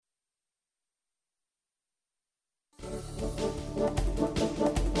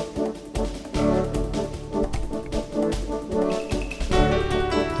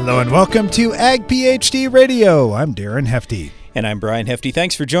Hello and welcome to Ag PhD Radio. I'm Darren Hefty. And I'm Brian Hefty.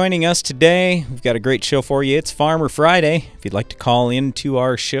 Thanks for joining us today. We've got a great show for you. It's Farmer Friday. If you'd like to call into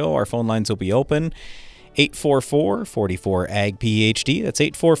our show, our phone lines will be open. 844-44-AG-PhD. That's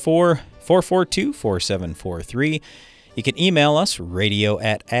 844-442-4743. You can email us,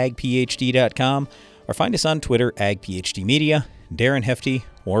 radio@agphd.com, or find us on Twitter, AgPhD Darren Hefty,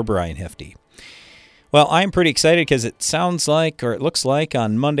 or Brian Hefty. Well, I'm pretty excited because it sounds like, or it looks like,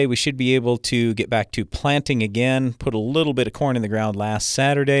 on Monday we should be able to get back to planting again. Put a little bit of corn in the ground last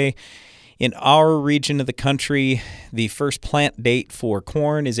Saturday. In our region of the country, the first plant date for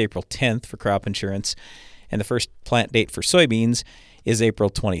corn is April 10th for crop insurance, and the first plant date for soybeans is April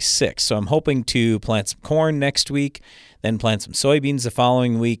 26th. So I'm hoping to plant some corn next week, then plant some soybeans the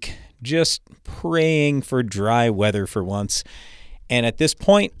following week, just praying for dry weather for once. And at this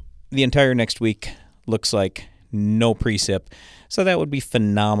point, the entire next week looks like no precip, so that would be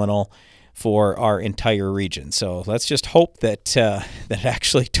phenomenal for our entire region. So let's just hope that that it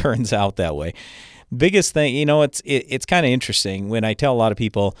actually turns out that way. Biggest thing, it's kind of interesting when I tell a lot of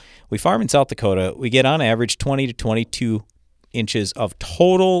people we farm in South Dakota, we get on average 20 to 22 inches of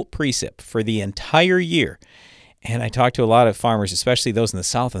total precip for the entire year. And I talk to a lot of farmers, especially those in the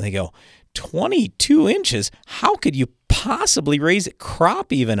South, and they go, 22 inches? How could you possibly raise a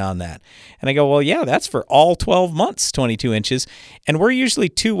crop even on that? And I go, well, yeah, that's for all 12 months, 22 inches. And we're usually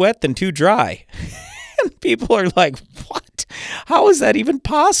too wet than too dry. And people are like, what? How is that even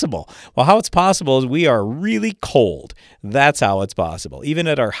possible? Well, how it's possible is we are really cold. That's how it's possible. Even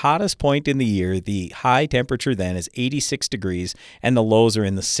at our hottest point in the year, the high temperature then is 86 degrees and the lows are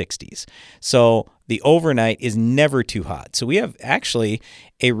in the 60s. So the overnight is never too hot. So we have actually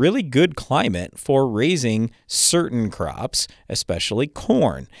a really good climate for raising certain crops, especially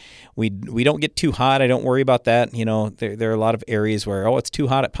corn. We don't get too hot. I don't worry about that. There are a lot of areas where, it's too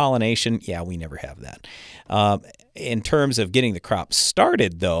hot at pollination. Yeah, we never have that. In terms of getting the crop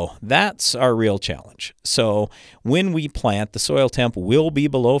started, though, that's our real challenge. So when we plant, the soil temp will be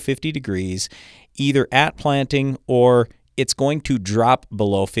below 50 degrees, either at planting or it's going to drop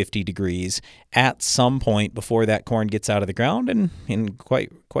below 50 degrees at some point before that corn gets out of the ground, and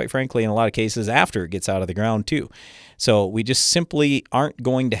quite frankly, in a lot of cases, after it gets out of the ground too. So we just simply aren't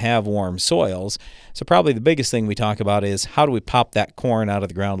going to have warm soils. So probably the biggest thing we talk about is how do we pop that corn out of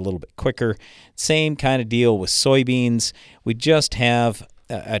the ground a little bit quicker? Same kind of deal with soybeans. We just have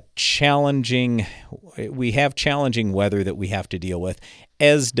challenging weather that we have to deal with,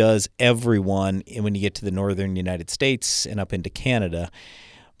 as does everyone when you get to the northern United States and up into Canada.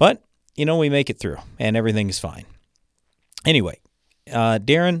 But, we make it through, and everything is fine. Anyway,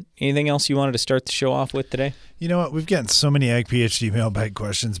 Darren, anything else you wanted to start the show off with today? You know what? We've gotten so many Ag PhD mailbag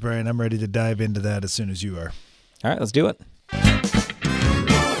questions, Brian. I'm ready to dive into that as soon as you are. All right, let's do it.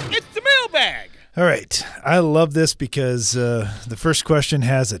 It's the mailbag. All right. I love this because the first question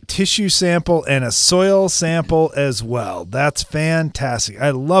has a tissue sample and a soil sample as well. That's fantastic. I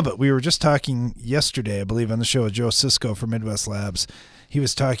love it. We were just talking yesterday, I believe, on the show with Joe Cisco from Midwest Labs. He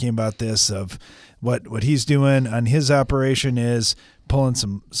was talking about this, of what he's doing on his operation is pulling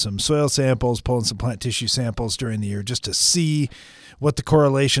some soil samples, pulling some plant tissue samples during the year just to see what the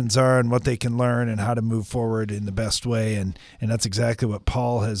correlations are and what they can learn and how to move forward in the best way. And that's exactly what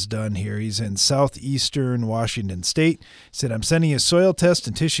Paul has done here. He's in southeastern Washington State. He said, I'm sending you a soil test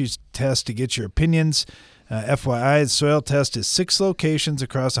and tissue test to get your opinions. FYI, the soil test is 6 locations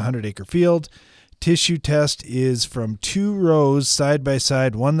across a 100-acre field. Tissue test is from 2 rows side by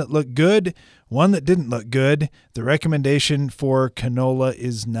side, one that looked good, one that didn't look good. The recommendation for canola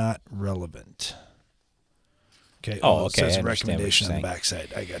is not relevant. Okay. Okay. It says recommendation on the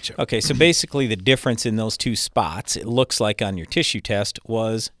backside. I got you. Okay, so basically the difference in those 2 spots, it looks like on your tissue test,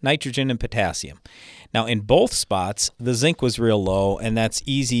 was nitrogen and potassium. Now, in both spots, the zinc was real low, and that's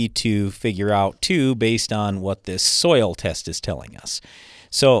easy to figure out, too, based on what this soil test is telling us.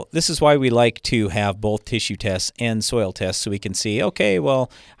 So this is why we like to have both tissue tests and soil tests, so we can see, okay, well,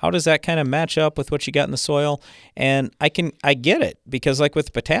 how does that kind of match up with what you got in the soil? And I get it, because like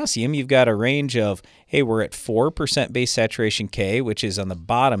with potassium, you've got a range of, hey, we're at 4% base saturation K, which is on the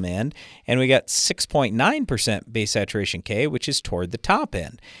bottom end, and we got 6.9% base saturation K, which is toward the top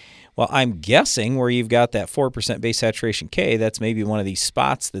end. Well, I'm guessing where you've got that 4% base saturation K, that's maybe one of these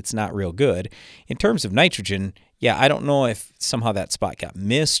spots that's not real good. In terms of nitrogen, yeah, I don't know if somehow that spot got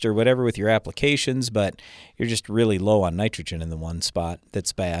missed or whatever with your applications, but you're just really low on nitrogen in the one spot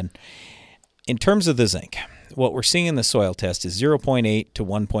that's bad. In terms of the zinc, what we're seeing in the soil test is 0.8 to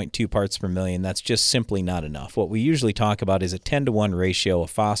 1.2 parts per million. That's just simply not enough. What we usually talk about is a 10-to-1 ratio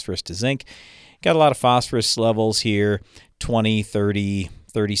of phosphorus to zinc. Got a lot of phosphorus levels here, 20, 30,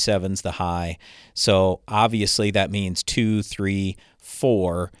 37's the high. So obviously that means 2, 3,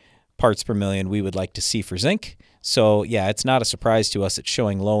 4 parts per million we would like to see for zinc. So yeah, it's not a surprise to us. It's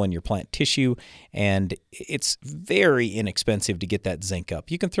showing low in your plant tissue, and it's very inexpensive to get that zinc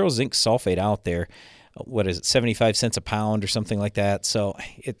up. You can throw zinc sulfate out there. What is it, 75 cents a pound or something like that? So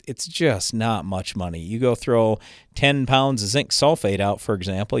it's just not much money. You go throw 10 pounds of zinc sulfate out, for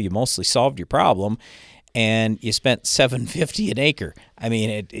example, you mostly solved your problem, and you spent $7.50 an acre. I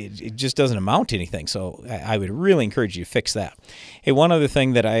mean, it just doesn't amount to anything. So I would really encourage you to fix that. Hey, one other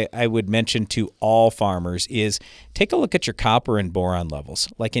thing that I would mention to all farmers is take a look at your copper and boron levels.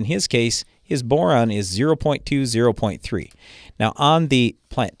 Like in his case, his boron is 0.2, 0.3. Now, on the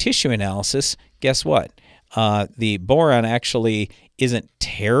plant tissue analysis, guess what? The boron actually isn't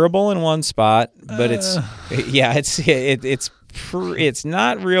terrible in one spot, but it's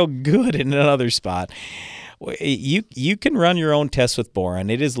not real good in another spot. You can run your own tests with boron.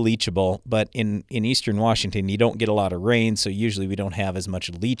 It is leachable, but in eastern Washington, you don't get a lot of rain, so usually we don't have as much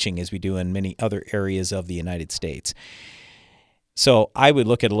leaching as we do in many other areas of the United States. So I would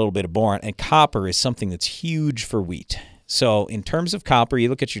look at a little bit of boron, and copper is something that's huge for wheat. So in terms of copper, you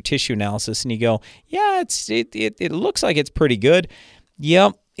look at your tissue analysis and you go, yeah, it looks like it's pretty good.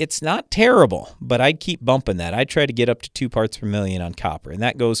 Yep, it's not terrible, but I'd keep bumping that. I'd try to get up to 2 parts per million on copper, and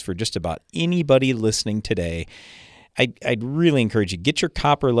that goes for just about anybody listening today. I'd really encourage you, get your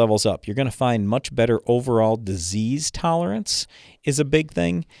copper levels up. You're going to find much better overall disease tolerance is a big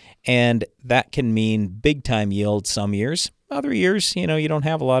thing, and that can mean big-time yield some years. Other years, you don't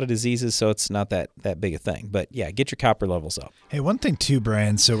have a lot of diseases, so it's not that big a thing. But, yeah, get your copper levels up. Hey, one thing too,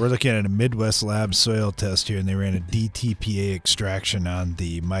 Brian, so we're looking at a Midwest Lab soil test here, and they ran a DTPA extraction on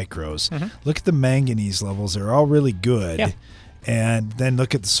the micros. Mm-hmm. Look at the manganese levels. They're all really good. Yeah. And then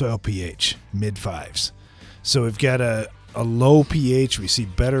look at the soil pH, mid-5s. So we've got a low pH. We see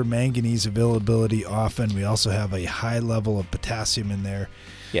better manganese availability often. We also have a high level of potassium in there.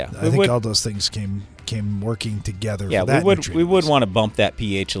 Yeah, I think all those things came working together. Yeah, for that we would want to bump that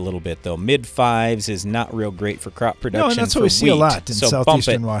pH a little bit though. Mid-5s is not real great for crop production. No, and that's what we see a lot in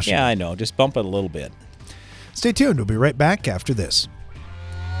southeastern Washington. Yeah, I know. Just bump it a little bit. Stay tuned. We'll be right back after this.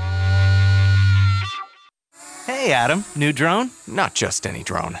 Hey, Adam. New drone? Not just any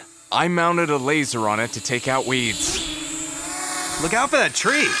drone. I mounted a laser on it to take out weeds. Look out for that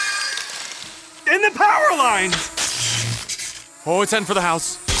tree. And the power lines! Oh, it's heading for the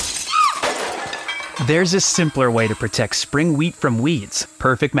house. There's a simpler way to protect spring wheat from weeds.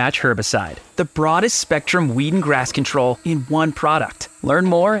 Perfect Match Herbicide. The broadest spectrum weed and grass control in one product. Learn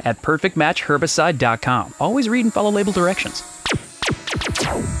more at perfectmatchherbicide.com. Always read and follow label directions.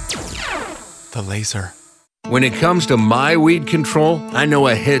 The laser. When it comes to my weed control, I know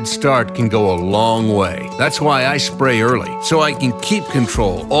a head start can go a long way. That's why I spray early, so I can keep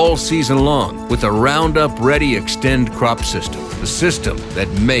control all season long with the Roundup Ready Extend crop system, the system that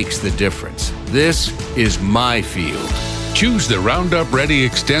makes the difference. This is my field. Choose the Roundup Ready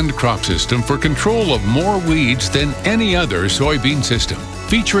Extend crop system for control of more weeds than any other soybean system.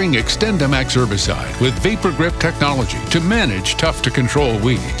 Featuring XtendiMax herbicide with Vapor Grip technology to manage tough-to-control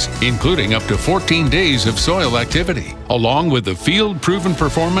weeds, including up to 14 days of soil activity, along with the field-proven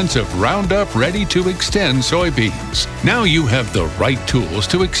performance of Roundup Ready to Extend soybeans. Now you have the right tools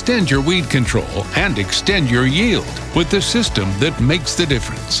to extend your weed control and extend your yield with the system that makes the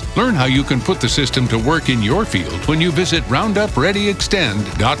difference. Learn how you can put the system to work in your field when you visit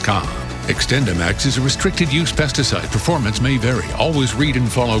RoundupReadyExtend.com. XtendiMax is a restricted-use pesticide. Performance may vary. Always read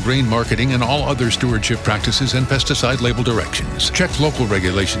and follow grain marketing and all other stewardship practices and pesticide label directions. Check local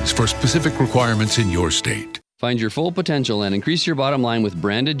regulations for specific requirements in your state. Find your full potential and increase your bottom line with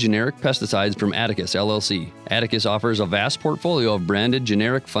branded generic pesticides from Atticus LLC. Atticus offers a vast portfolio of branded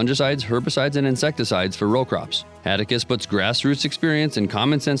generic fungicides, herbicides, and insecticides for row crops. Atticus puts grassroots experience and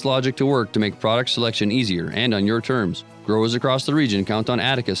common sense logic to work to make product selection easier and on your terms. Growers across the region count on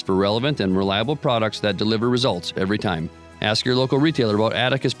Atticus for relevant and reliable products that deliver results every time. Ask your local retailer about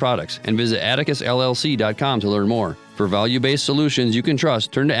Atticus products and visit atticusllc.com to learn more. For value-based solutions you can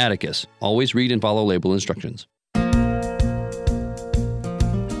trust, turn to Atticus. Always read and follow label instructions.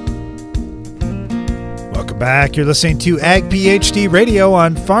 Welcome back. You're listening to Ag PhD Radio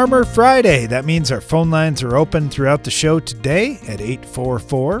on Farmer Friday. That means our phone lines are open throughout the show today at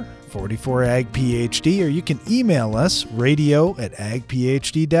 844-44-AG-PhD, or you can email us,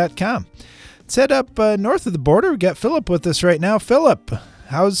 radio@agphd.com. Let's head up north of the border. We've got Philip with us right now. Philip,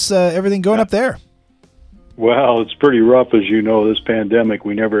 how's everything going up there? Well, it's pretty rough, as you know, this pandemic.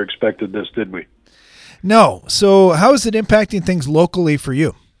 We never expected this, did we? No. So how is it impacting things locally for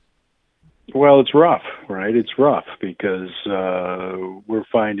you? Well, it's rough, right? It's rough because we're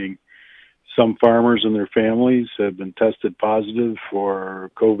finding some farmers and their families have been tested positive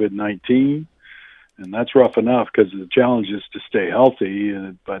for COVID-19, and that's rough enough because the challenge is to stay healthy.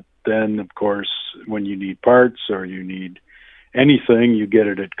 But then, of course, when you need parts or you need anything, you get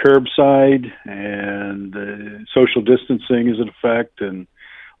it at curbside, and social distancing is in effect and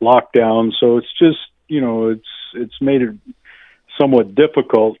lockdown. So it's just, it's made it somewhat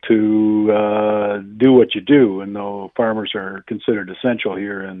difficult to do what you do. And though farmers are considered essential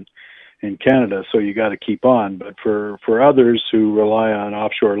here in Canada, so you got to keep on. But for others who rely on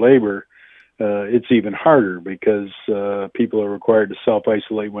offshore labor, it's even harder because people are required to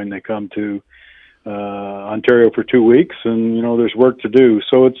self-isolate when they come to Ontario for 2 weeks, and there's work to do.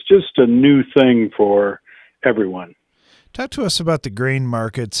 So it's just a new thing for everyone. Talk to us about the grain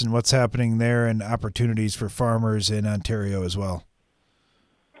markets and what's happening there and opportunities for farmers in Ontario as well.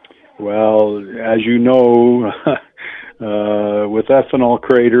 Well, as you know, with ethanol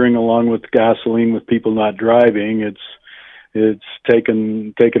cratering along with gasoline, with people not driving, it's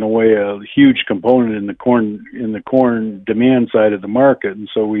taken away a huge component in the corn demand side of the market, and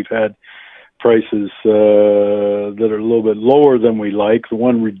so we've had prices that are a little bit lower than we like. The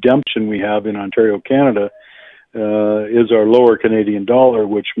one redemption we have in Ontario, Canada, is our lower Canadian dollar,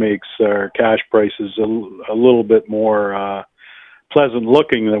 which makes our cash prices a little bit more pleasant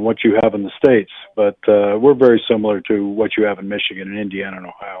looking than what you have in the States. But we're very similar to what you have in Michigan and Indiana and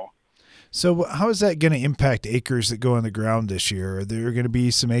Ohio. So how is that going to impact acres that go in the ground this year? Are there going to be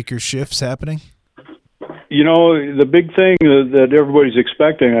some acre shifts happening? The big thing that everybody's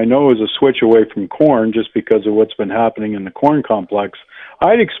expecting, I know, is a switch away from corn just because of what's been happening in the corn complex.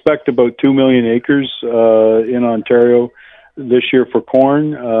 I'd expect about 2 million acres in Ontario this year for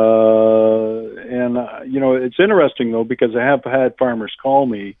corn. It's interesting, though, because I have had farmers call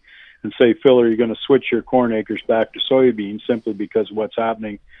me and say, Phil, are you going to switch your corn acres back to soybeans simply because of what's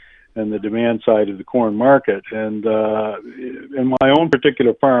happening in the demand side of the corn market? And in my own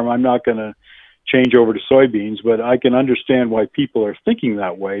particular farm, I'm not going to change over to soybeans, but I can understand why people are thinking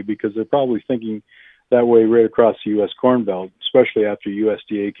that way, because they're probably thinking that way right across the U.S. Corn Belt, especially after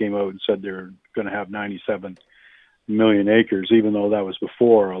USDA came out and said they're going to have 97 million acres, even though that was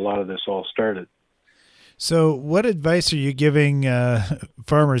before a lot of this all started. So what advice are you giving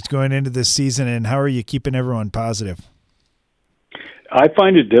farmers going into this season, and how are you keeping everyone positive? I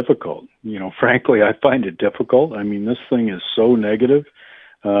find it difficult. Frankly, I find it difficult. I mean, this thing is so negative.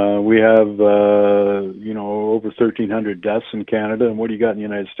 We have, over 1,300 deaths in Canada, and what do you got in the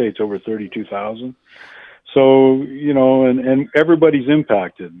United States? Over 32,000. So, and everybody's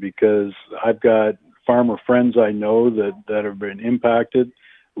impacted, because I've got farmer friends I know that have been impacted,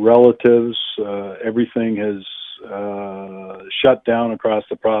 relatives, everything has shut down across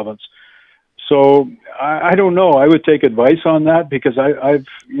the province. So I don't know. I would take advice on that, because I've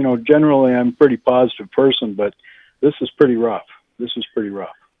generally I'm a pretty positive person, but this is pretty rough.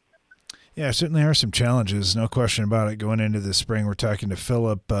 Yeah, certainly are some challenges, no question about it, going into the spring. We're talking to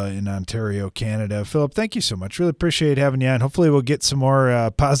Philip in Ontario, Canada. Philip, thank you so much. Really appreciate having you on. Hopefully we'll get some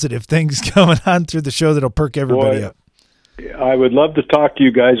more positive things going on through the show that'll perk everybody up. I would love to talk to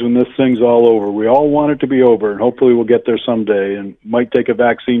you guys when this thing's all over. We all want it to be over, and hopefully we'll get there someday, and might take a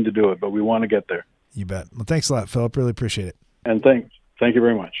vaccine to do it, but we want to get there. You bet. Well, thanks a lot, Philip. Really appreciate it. And thank you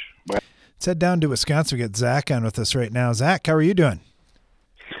very much. Bye. Let's head down to Wisconsin. We got Zach on with us right now. Zach, how are you doing?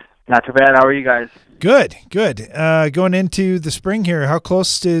 Not too bad. How are you guys? Good. Going into the spring here, how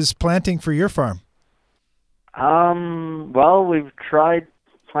close is planting for your farm? Well, we've tried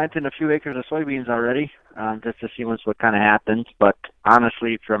planting a few acres of soybeans already, just to see what kind of happens. But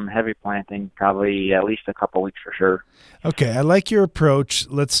honestly, from heavy planting, probably at least a couple weeks for sure. Okay, I like your approach.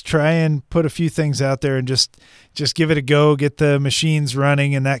 Let's try and put a few things out there and just give it a go, get the machines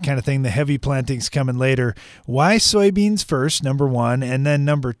running and that kind of thing. The heavy planting's coming later. Why soybeans first, number one? And then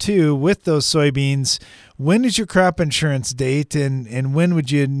number two, with those soybeans, when is your crop insurance date, and when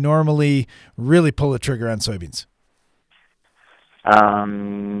would you normally really pull the trigger on soybeans?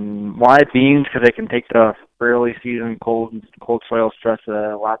 Why beans? Because they can take the early season cold soil stress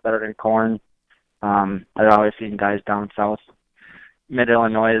a lot better than corn. I've always seen guys down south,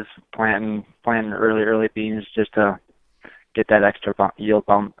 mid-Illinois, planting early beans just to get that extra yield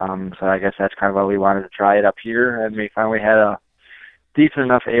bump. So I guess that's kind of why we wanted to try it up here, and we finally had a decent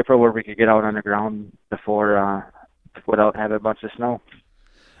enough April where we could get out on the ground before without having a bunch of snow.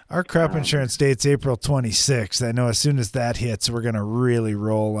 Our crop insurance date's April 26th. I know as soon as that hits, we're going to really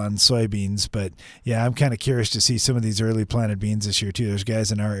roll on soybeans. But, yeah, I'm kind of curious to see some of these early planted beans this year, too. There's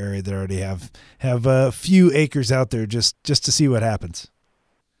guys in our area that already have a few acres out there just to see what happens.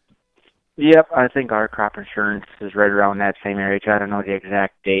 Yep, I think our crop insurance is right around that same age. I don't know the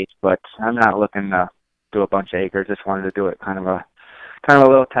exact dates, but I'm not looking to do a bunch of acres. Just wanted to do it kind of a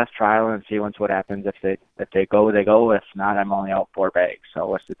little test trial and see what happens. If they go, they go. If not, I'm only out 4 bags. So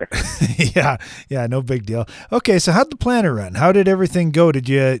what's the difference? yeah, no big deal. Okay, so how'd the planter run? How did everything go? Did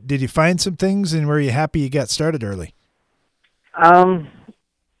you find some things, and were you happy you got started early?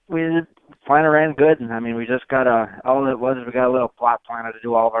 Planter ran good, and I mean, we just got we got a little plot planter to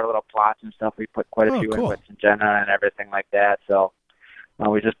do all of our little plots and stuff. We put quite a few in with Syngenta and everything like that. So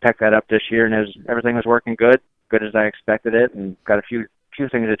we just picked that up this year, and everything was working good as I expected it, and got a few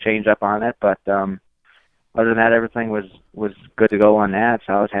things to change up on it. But other than that, everything was good to go on that.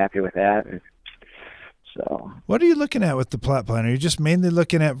 So I was happy with that. So, what are you looking at with the plot planter? Are you just mainly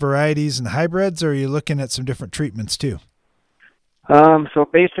looking at varieties and hybrids, or are you looking at some different treatments too? So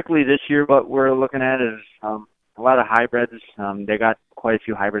basically this year what we're looking at is a lot of hybrids. They got quite a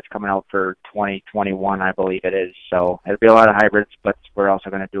few hybrids coming out for 2021, I believe it is. So it'll be a lot of hybrids, but we're also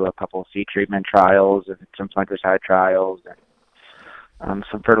going to do a couple of seed treatment trials and some fungicide trials and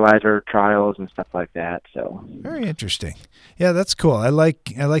some fertilizer trials and stuff like that. So very interesting. Yeah, that's cool. I like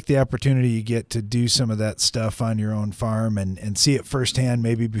the opportunity you get to do some of that stuff on your own farm and see it firsthand,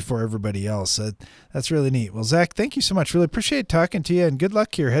 maybe before everybody else. That's really neat. Well, Zach, thank you so much. Really appreciate talking to you, and good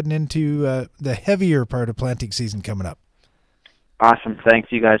luck here heading into the heavier part of planting season coming up. Awesome.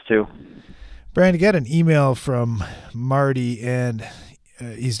 Thanks, you guys too. Brian, I got an email from Marty, and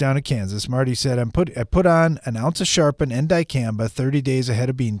he's down in Kansas. Marty said, I put on an ounce of Sharpen and dicamba 30 days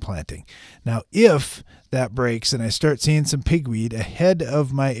ahead of bean planting. Now, if that breaks and I start seeing some pigweed ahead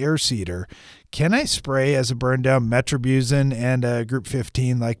of my air seeder, can I spray as a burn down Metribuzin and a Group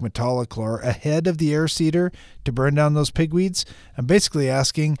 15 like Metolachlor ahead of the air seeder to burn down those pigweeds? I'm basically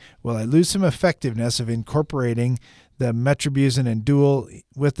asking, will I lose some effectiveness of incorporating the Metribuzin and Dual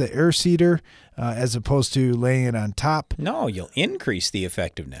with the air seeder as opposed to laying it on top? No, you'll increase the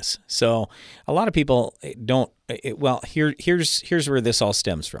effectiveness. So a lot of people don't. Here's where this all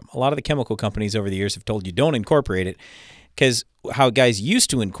stems from. A lot of the chemical companies over the years have told you don't incorporate it, because how guys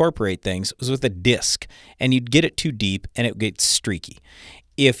used to incorporate things was with a disc, and you'd get it too deep and it gets streaky.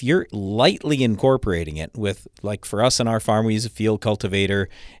 If you're lightly incorporating it with, like for us on our farm, we use a field cultivator.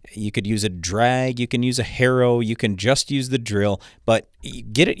 You could use a drag, you can use a harrow, you can just use the drill, but you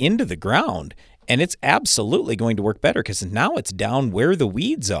get it into the ground and it's absolutely going to work better because now it's down where the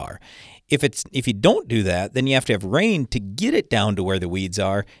weeds are. If you don't do that, then you have to have rain to get it down to where the weeds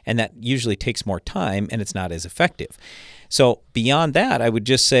are, and that usually takes more time and it's not as effective. So beyond that, I would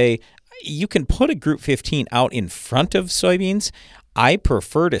just say you can put a Group 15 out in front of soybeans. I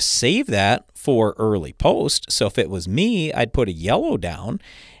prefer to save that for early post. So if it was me, I'd put a yellow down.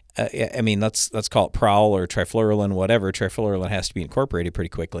 Let's call it Prowl or trifluralin, whatever. Trifluralin has to be incorporated pretty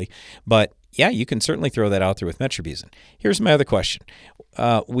quickly. But yeah, you can certainly throw that out there with Metribuzin. Here's my other question.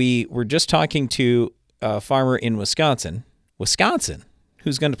 We were just talking to a farmer in Wisconsin,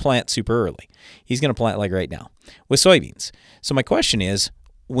 who's going to plant super early. He's going to plant like right now with soybeans. So my question is,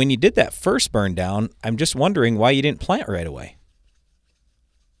 when you did that first burn down, I'm just wondering why you didn't plant right away.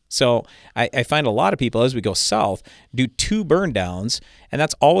 So I find a lot of people, as we go south, do 2 burn downs, and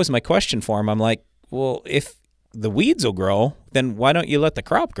that's always my question for them. I'm like, well, if the weeds will grow, then why don't you let the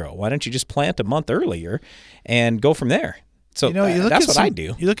crop grow? Why don't you just plant a month earlier and go from there? So that's what I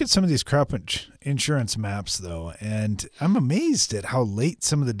do. You look at some of these crop insurance maps, though, and I'm amazed at how late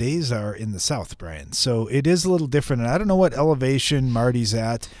some of the days are in the south, Brian. So it is a little different. And I don't know what elevation Marty's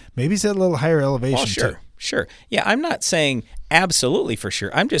at. Maybe he's at a little higher elevation, too. Sure. Yeah, I'm not saying absolutely for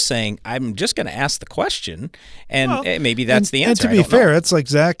sure. I'm just saying I'm just going to ask the question, and maybe that's the answer. And to be fair, it's like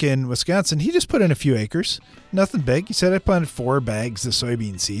Zach in Wisconsin. He just put in a few acres. Nothing big. He said, I planted 4 bags of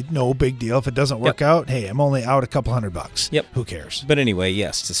soybean seed. No big deal. If it doesn't work out, hey, I'm only out a couple $100. Yep. Who cares? But anyway,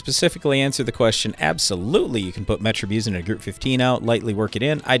 yes, to specifically answer the question, absolutely you can put Metribuzin in a Group 15 out, lightly work it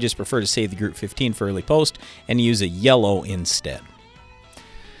in. I just prefer to save the Group 15 for early post and use a yellow instead.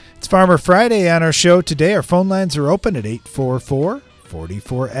 It's Farmer Friday on our show today. Our phone lines are open at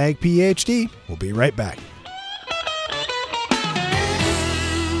 844-44-AG-PHD. We'll be right back.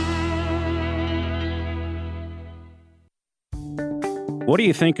 What do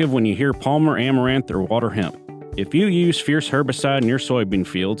you think of when you hear Palmer Amaranth or water hemp? If you use Fierce herbicide in your soybean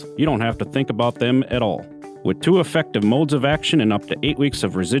fields, you don't have to think about them at all. With 2 effective modes of action and up to 8 weeks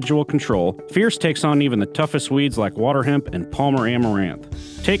of residual control, Fierce takes on even the toughest weeds like water hemp and Palmer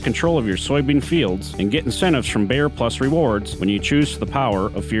Amaranth. Take control of your soybean fields and get incentives from Bayer Plus Rewards when you choose the power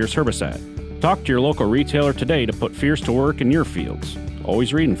of Fierce herbicide. Talk to your local retailer today to put Fierce to work in your fields.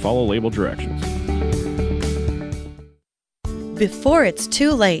 Always read and follow label directions. Before it's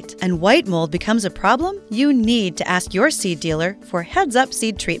too late and white mold becomes a problem, you need to ask your seed dealer for Heads Up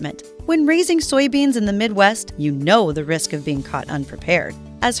seed treatment. When raising soybeans in the Midwest, you know the risk of being caught unprepared.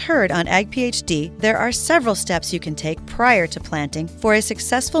 As heard on Ag PhD, there are several steps you can take prior to planting for a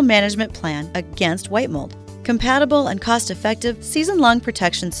successful management plan against white mold. Compatible and cost-effective season-long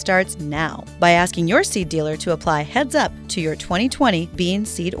protection starts now by asking your seed dealer to apply Heads Up to your 2020 bean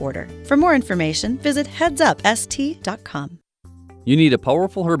seed order. For more information, visit headsupst.com. You need a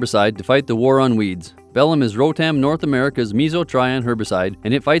powerful herbicide to fight the war on weeds. Bellum is Rotam North America's mesotrione herbicide,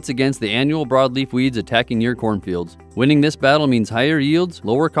 and it fights against the annual broadleaf weeds attacking your cornfields. Winning this battle means higher yields,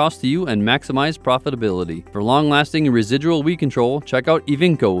 lower cost to you, and maximized profitability. For long-lasting and residual weed control, check out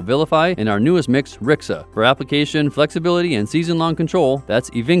Evinco, Vilify, and our newest mix, Rixa. For application, flexibility, and season-long control,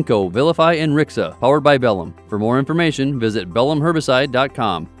 that's Evinco, Vilify, and Rixa, powered by Bellum. For more information, visit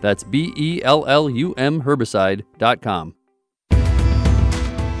bellumherbicide.com. That's BELLUM herbicide.com.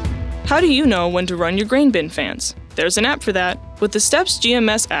 How do you know when to run your grain bin fans? There's an app for that. With the Steps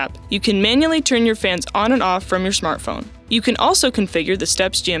GMS app, you can manually turn your fans on and off from your smartphone. You can also configure the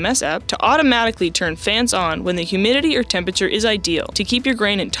Steps GMS app to automatically turn fans on when the humidity or temperature is ideal to keep your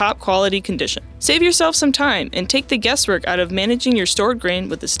grain in top quality condition. Save yourself some time and take the guesswork out of managing your stored grain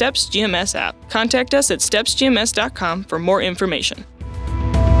with the Steps GMS app. Contact us at stepsgms.com for more information.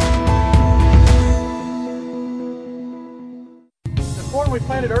 Corn we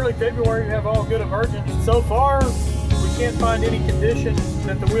planted early February have all good emergence. So far, we can't find any condition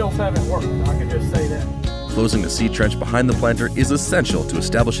that the wheels haven't worked. I can just say that. Closing the seed trench behind the planter is essential to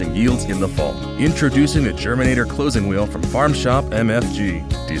establishing yields in the fall. Introducing the Germinator closing wheel from Farm Shop MFG.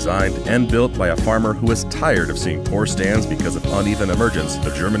 Designed and built by a farmer who is tired of seeing poor stands because of uneven emergence, the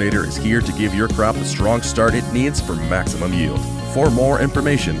Germinator is here to give your crop the strong start it needs for maximum yield. For more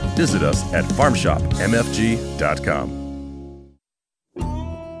information, visit us at farmshopmfg.com.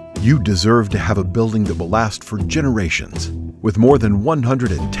 You deserve to have a building that will last for generations. With more than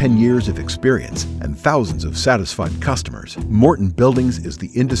 110 years of experience and thousands of satisfied customers, Morton Buildings is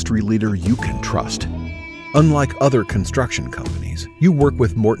the industry leader you can trust. Unlike other construction companies, you work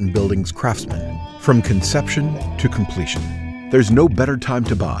with Morton Buildings craftsmen from conception to completion. There's no better time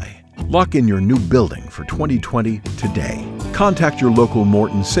to buy. Lock in your new building for 2020 today. Contact your local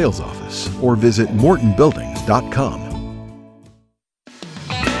Morton sales office or visit mortonbuildings.com.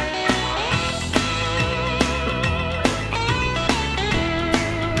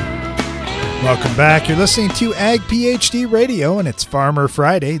 Welcome back. You're listening to Ag PhD Radio, and it's Farmer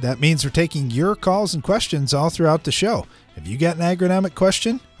Friday. That means we're taking your calls and questions all throughout the show. Have you got an agronomic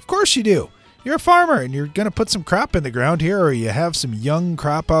question? Of course you do. You're a farmer, and you're going to put some crop in the ground here, or you have some young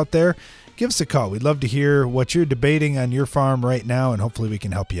crop out there. Give us a call. We'd love to hear what you're debating on your farm right now, and hopefully we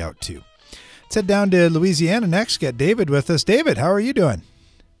can help you out too. Let's head down to Louisiana next. Got David with us. David, how are you doing?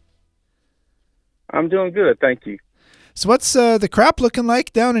 I'm doing good, thank you. So what's the crop looking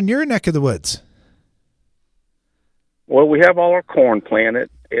like down in your neck of the woods? Well, we have all our corn planted.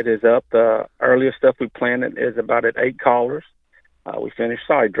 It is up. The earliest stuff we planted is about at 8 collars. We finished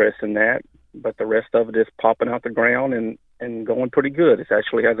side dressing that, but the rest of it is popping out the ground and going pretty good. It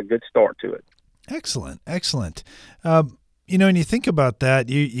actually has a good start to it. Excellent, excellent. When you think about that,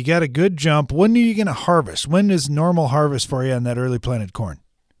 you got a good jump. When are you going to harvest? When is normal harvest for you on that early planted corn?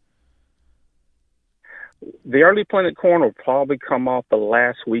 The early planted corn will probably come off the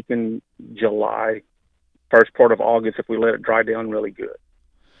last week in July, first part of August if we let it dry down really good.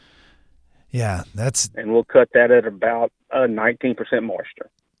 Yeah, and we'll cut that at about 19%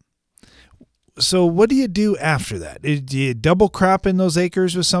 moisture. So what do you do after that? Do you double crop in those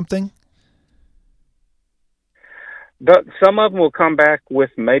acres with something? Some of them will come back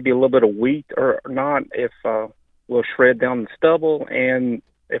with maybe a little bit of wheat or not if we'll shred down the stubble, and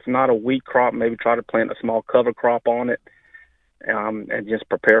if not a wheat crop, maybe try to plant a small cover crop on it and just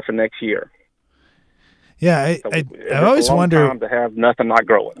prepare for next year. Yeah, I always wonder. Time to have nothing not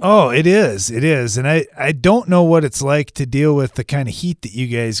growing. Oh, it is, and I don't know what it's like to deal with the kind of heat that you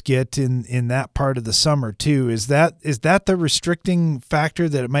guys get in that part of the summer too. Is that the restricting factor,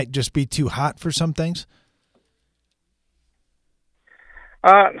 that it might just be too hot for some things?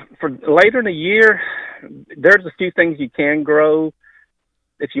 For later in the year, there's a few things you can grow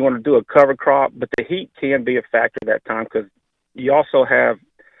if you want to do a cover crop, but the heat can be a factor that time because you also have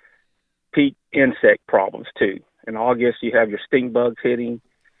peak insect problems too. In August, you have your stink bugs hitting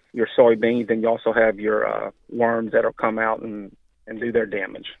your soybeans, and you also have your worms that'll come out and do their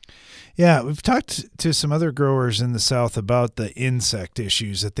damage. Yeah, we've talked to some other growers in the South about the insect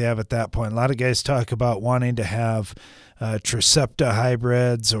issues that they have at that point. A lot of guys talk about wanting to have Tricepta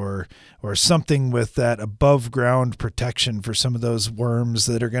hybrids or something with that above ground protection for some of those worms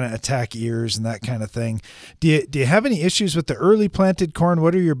that are going to attack ears and that kind of thing. Do you have any issues with the early planted corn?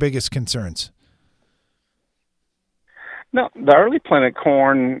 What are your biggest concerns? No, the early planted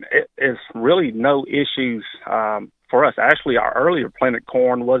corn is really no issues for us. Actually, our earlier planted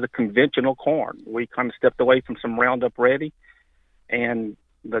corn was a conventional corn. We kind of stepped away from some Roundup Ready and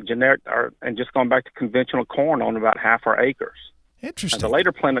the generic, and just going back to conventional corn on about half our acres. Interesting. And the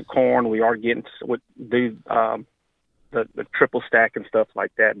later planted corn, we are getting the triple stack and stuff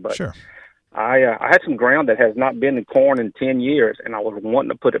like that. But sure. I had some ground that has not been in corn in 10 years, and I was wanting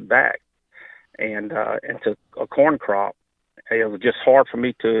to put it back and into a corn crop. It was just hard for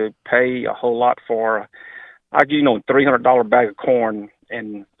me to pay a whole lot for, $300 bag of corn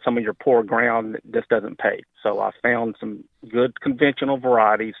and some of your poor ground that just doesn't pay. So I found some good conventional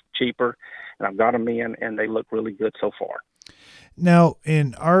varieties, cheaper, and I've got them in, and they look really good so far. Now,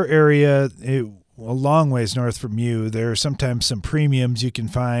 in our area, a long ways north from you, there are sometimes some premiums you can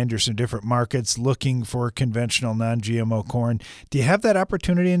find or some different markets looking for conventional non-GMO corn. Do you have that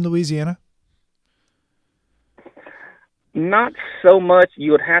opportunity in Louisiana? Not so much.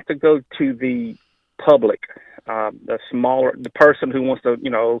 You would have to go to the public, the person who wants to,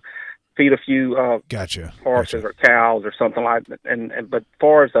 feed a few horses or cows or something like that. But as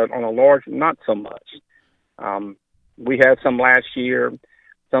far as on a large, not so much. We had some last year.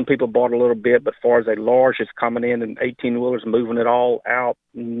 Some people bought a little bit, but as far as a large is coming in and 18-wheelers moving it all out,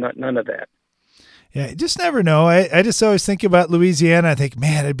 none of that. Yeah, you just never know. I just always think about Louisiana. I think,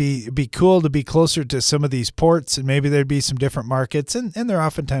 man, it'd be cool to be closer to some of these ports, and maybe there'd be some different markets, and there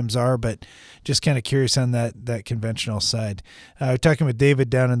oftentimes are, but just kind of curious on that conventional side. We're talking with David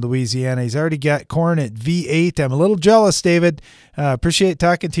down in Louisiana. He's already got corn at V8. I'm a little jealous, David. Appreciate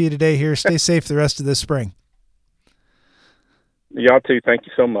talking to you today here. Stay safe the rest of this spring. Y'all too. Thank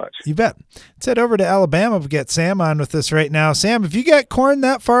you so much. You bet. Let's head over to Alabama. We've got Sam on with us right now. Sam, have you got corn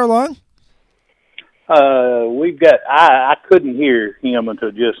that far along? We've got, I couldn't hear him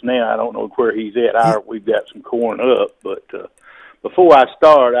until just now. I don't know where he's at. We've got some corn up, but before I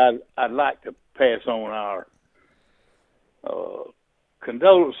start, I'd like to pass on our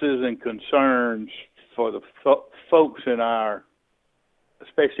condolences and concerns for the folks in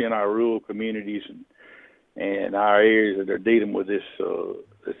especially in our rural communities and our areas that are dealing with this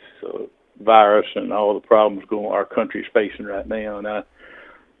virus and all the problems our country's facing right now. And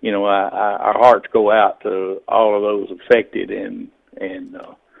our hearts go out to all of those affected, and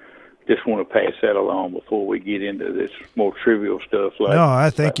just want to pass that along before we get into this more trivial stuff. No, I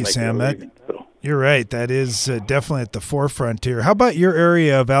thank you, Sam. You're right. That is definitely at the forefront here. How about your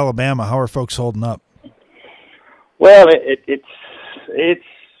area of Alabama? How are folks holding up? Well, it's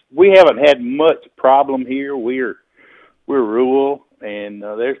we haven't had much problem here. We're rural, and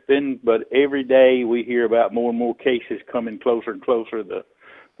but every day we hear about more and more cases coming closer and closer.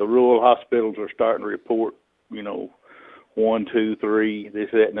 The rural hospitals are starting to report, 1, 2, 3, this,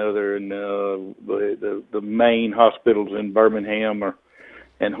 that, and other, and the main hospitals in Birmingham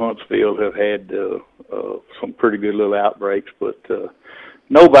and Huntsville have had some pretty good little outbreaks, but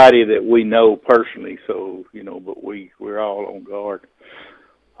nobody that we know personally. So but we're all on guard.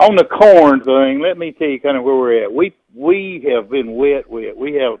 On the corn thing, let me tell you kind of where we're at. We have been wet.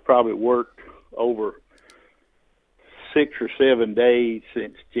 We have probably worked over 6 or 7 days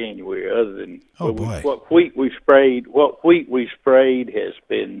since January. Other than what wheat we sprayed has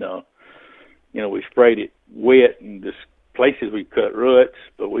been, we sprayed it wet and just places we cut ruts.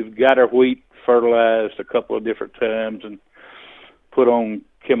 But we've got our wheat fertilized a couple of different times and put on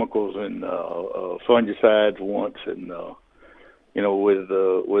chemicals and fungicides once, and with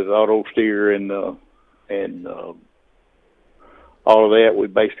auto steer and all of that, we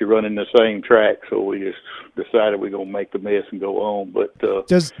basically running the same track. So we just decided we're gonna make the mess and go on. But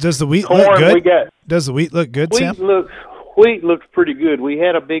does the wheat look good? Does the wheat look good, Sam? Wheat looks pretty good. We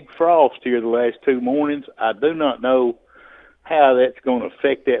had a big frost here the last 2 mornings. I do not know how that's going to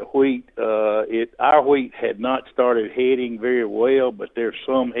affect that wheat. Our wheat had not started heading very well, but there's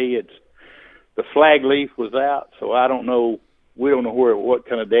some heads. The flag leaf was out, so I don't know. We don't know what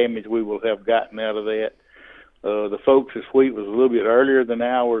kind of damage we will have gotten out of that. The folks' wheat was a little bit earlier than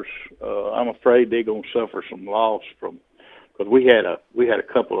ours. I'm afraid they're going to suffer some loss because we had a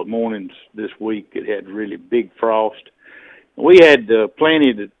couple of mornings this week that had really big frost. We had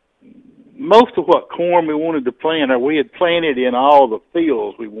planted most of what corn we wanted to plant, or we had planted in all the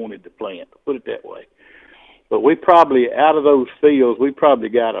fields we wanted to plant, put it that way. But we probably, out of those fields, we probably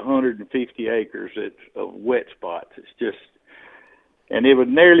got 150 acres of wet spots. and it would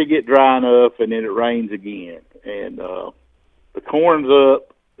nearly get dry enough, and then it rains again. And the corn's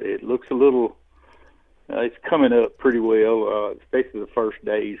up. It looks a little. It's coming up pretty well, especially the first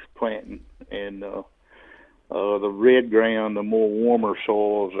days planting. And the red ground, the more warmer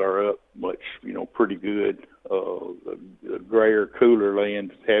soils are up much, pretty good. The grayer, cooler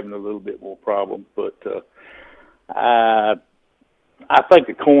land is having a little bit more problem. But I think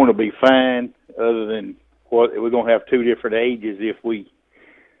the corn will be fine, other than we're going to have two different ages if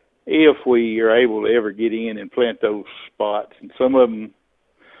we are able to ever get in and plant those spots. And some of them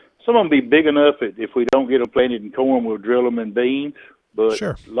be big enough that if we don't get them planted in corn, we'll drill them in beans. But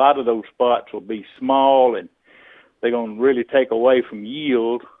Sure. A lot of those spots will be small, and they're going to really take away from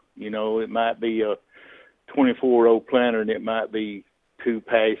yield. It might be a 24-row planter, and it might be 2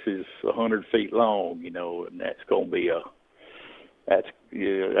 passes 100 feet long, and that's going to be out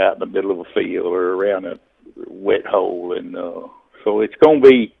in the middle of a field or around a wet hole. And so it's going to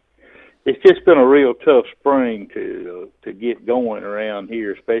be, it's just been a real tough spring to get going around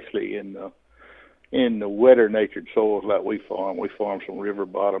here, especially in the wetter natured soils like we farm. We farm some river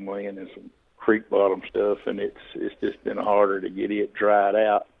bottom land and some creek bottom stuff, and it's just been harder to get it dried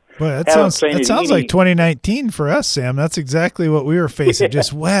out. Boy, that sounds like 2019 for us, Sam. That's exactly what we were facing.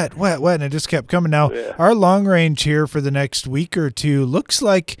 Just wet, and it just kept coming. Now, our long range here for the next week or two looks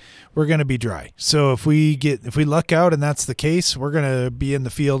like we're going to be dry. So if we luck out and that's the case, we're going to be in the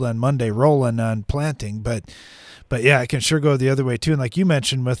field on Monday rolling on planting. But yeah, it can sure go the other way too. And like you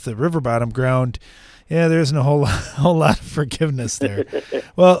mentioned with the river bottom ground, yeah, there isn't a whole lot of forgiveness there.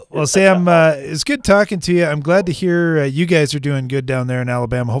 Well, Sam, it's good talking to you. I'm glad to hear you guys are doing good down there in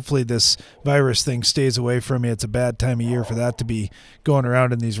Alabama. Hopefully this virus thing stays away from you. It's a bad time of year for that to be going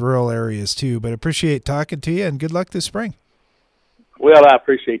around in these rural areas too. But I appreciate talking to you, and good luck this spring. Well, I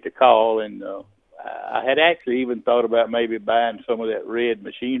appreciate the call, and I had actually even thought about maybe buying some of that red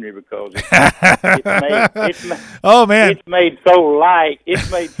machinery because it's made so light.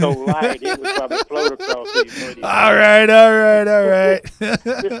 It's made so light it would probably float across these muddy. All right.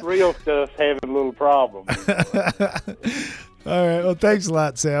 This real stuff's having a little problem. All right. Well, thanks a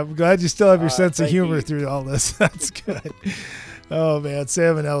lot, Sam. I'm glad you still have your sense of humor through all this. That's good. Oh man,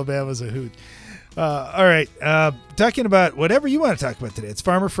 Sam in Alabama's a hoot. All right. Talking about whatever you want to talk about today. It's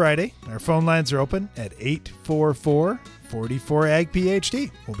Farmer Friday. Our phone lines are open at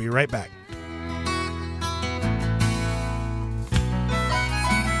 844-44-AG-PHD. We'll be right back.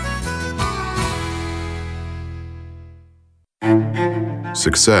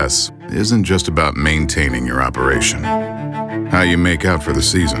 Success isn't just about maintaining your operation, how you make out for the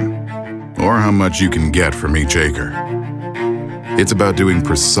season, or how much you can get from each acre. It's about doing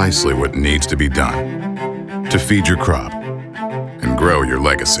precisely what needs to be done to feed your crop and grow your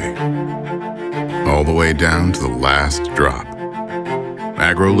legacy, all the way down to the last drop.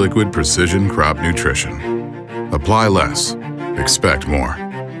 AgroLiquid Precision Crop Nutrition. Apply less, expect more.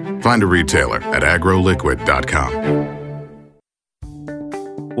 Find a retailer at agroliquid.com.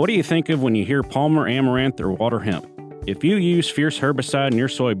 What do you think of when you hear Palmer Amaranth or water hemp? If you use Fierce herbicide in your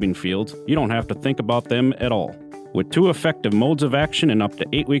soybean fields, you don't have to think about them at all. With 2 effective modes of action and up to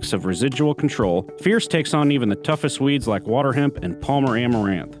 8 weeks of residual control, Fierce takes on even the toughest weeds like water hemp and Palmer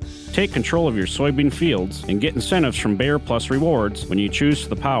Amaranth. Take control of your soybean fields and get incentives from Bayer Plus Rewards when you choose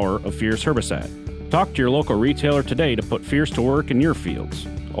the power of Fierce herbicide. Talk to your local retailer today to put Fierce to work in your fields.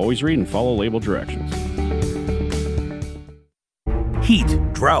 Always read and follow label directions. Heat,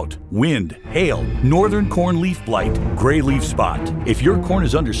 drought, wind, hail, northern corn leaf blight, gray leaf spot. If your corn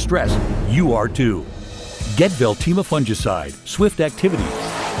is under stress, you are too. Get Veltima fungicide, swift activity,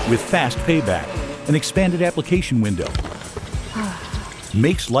 with fast payback, an expanded application window.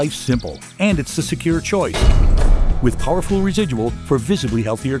 Makes life simple, and it's the secure choice. With powerful residual for visibly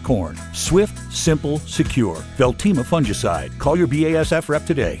healthier corn. Swift, simple, secure. Veltima fungicide. Call your BASF rep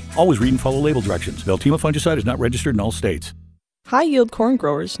today. Always read and follow label directions. Veltima fungicide is not registered in all states. High-yield corn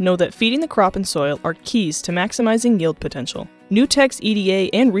growers know that feeding the crop and soil are keys to maximizing yield potential. Nutex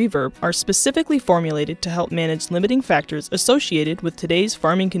EDA and Reverb are specifically formulated to help manage limiting factors associated with today's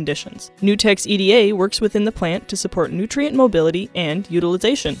farming conditions. Nutex EDA works within the plant to support nutrient mobility and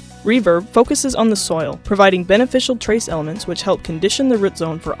utilization. Reverb focuses on the soil, providing beneficial trace elements which help condition the root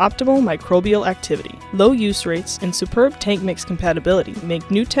zone for optimal microbial activity. Low use rates and superb tank mix compatibility make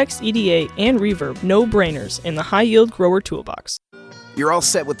Nutex EDA and Reverb no-brainers in the high-yield grower toolbox. You're all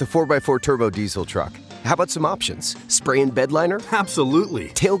set with the 4x4 turbo diesel truck. How about some options? Spray and bed liner? Absolutely.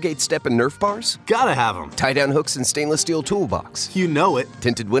 Tailgate step and Nerf bars? Gotta have them. Tie-down hooks and stainless steel toolbox? You know it.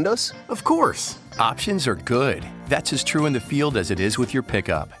 Tinted windows? Of course. Options are good. That's as true in the field as it is with your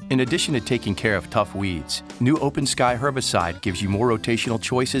pickup. In addition to taking care of tough weeds, new Open Sky herbicide gives you more rotational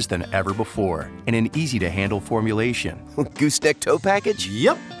choices than ever before and an easy-to-handle formulation. Gooseneck tow package?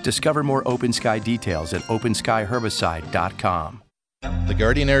 Yep. Discover more Open Sky details at OpenSkyHerbicide.com. The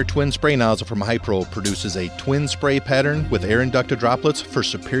Guardian Air Twin Spray Nozzle from Hypro produces a twin spray pattern with air-inducted droplets for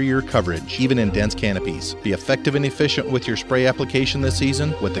superior coverage, even in dense canopies. Be effective and efficient with your spray application this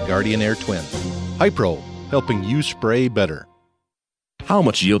season with the Guardian Air Twin. Hypro, helping you spray better. How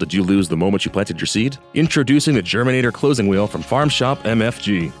much yield did you lose the moment you planted your seed? Introducing the Germinator Closing Wheel from Farm Shop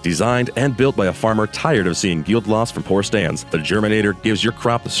MFG. Designed and built by a farmer tired of seeing yield loss from poor stands, the Germinator gives your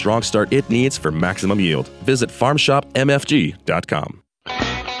crop the strong start it needs for maximum yield. Visit farmshopmfg.com.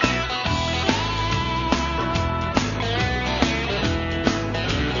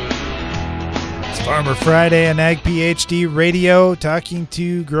 Farmer Friday on Ag PhD Radio, talking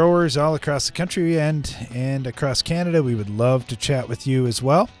to growers all across the country and across Canada. We would love to chat with you as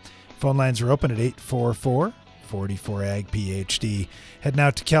well. Phone lines are open at 844-44-AG-PhD. Heading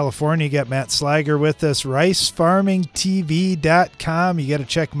out to California, you got Matt Slager with us, ricefarmingtv.com. You got to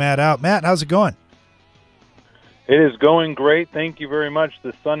check Matt out. Matt, how's it going? It is going great. Thank you very much.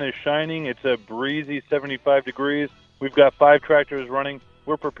 The sun is shining. It's a breezy 75 degrees. We've got 5 tractors running.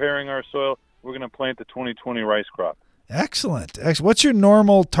 We're preparing our soil. We're going to plant the 2020 rice crop. Excellent. What's your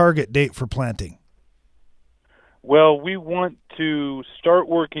normal target date for planting? Well, we want to start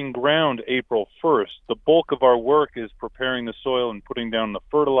working ground April 1st. The bulk of our work is preparing the soil and putting down the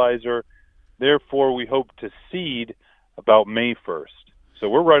fertilizer. Therefore, we hope to seed about May 1st. So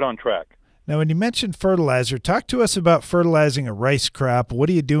we're right on track. Now, when you mentioned fertilizer, talk to us about fertilizing a rice crop. What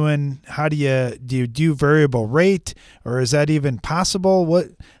are you doing? How do you do variable rate, or is that even possible?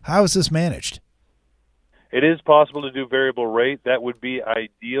 How is this managed? It is possible to do variable rate. That would be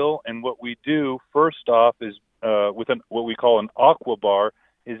ideal. And what we do first off is with what we call an aqua bar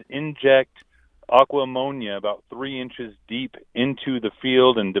is inject aqua ammonia about 3 inches deep into the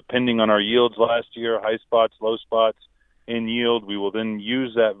field. And depending on our yields last year, high spots, low spots in yield, we will then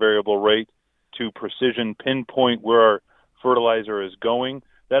use that variable rate to precision pinpoint where our fertilizer is going.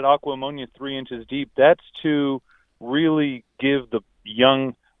 That aqua ammonia 3 inches deep, that's to really give the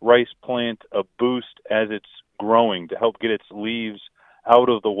young rice plant a boost as it's growing, to help get its leaves out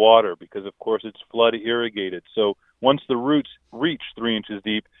of the water, because of course it's flood irrigated. So once the roots reach 3 inches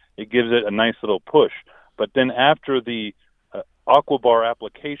deep, it gives it a nice little push. But then after the aqua bar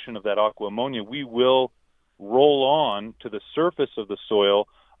application of that aqua ammonia, we will roll on to the surface of the soil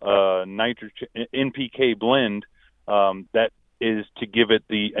nitrogen NPK blend that is to give it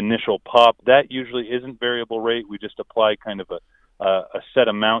the initial pop. That usually isn't variable rate. We just apply kind of a set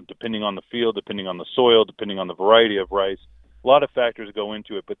amount depending on the field, depending on the soil, depending on the variety of rice. A lot of factors go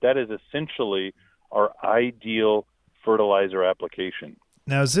into it, but that is essentially our ideal fertilizer application.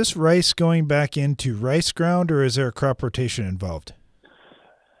 Now, is this rice going back into rice ground, or is there a crop rotation involved?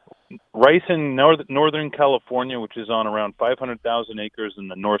 Rice in Northern California, which is on around 500,000 acres in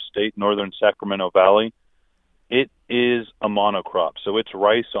the North State, northern Sacramento Valley, it is a monocrop. So it's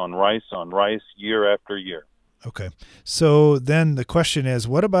rice on rice on rice year after year. Okay. So then the question is,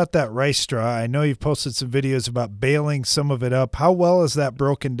 what about that rice straw? I know you've posted some videos about baling some of it up. How well is that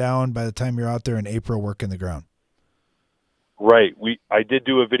broken down by the time you're out there in April working the ground? Right. I did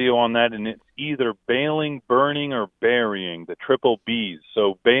do a video on that, and it's either baling, burning, or burying, the triple Bs.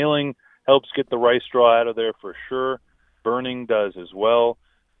 So baling helps get the rice straw out of there for sure. Burning does as well.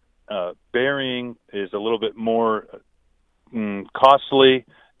 Burying is a little bit more costly,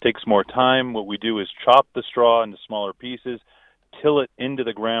 takes more time. What we do is chop the straw into smaller pieces, till it into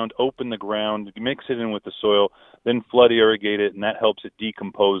the ground, open the ground, mix it in with the soil, then flood irrigate it, and that helps it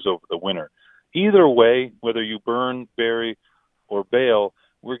decompose over the winter. Either way, whether you burn, bury, or bale,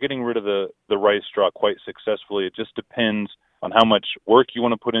 we're getting rid of the rice straw quite successfully. It just depends on how much work you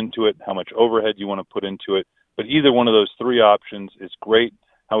want to put into it, how much overhead you want to put into it. But either one of those 3 options is great.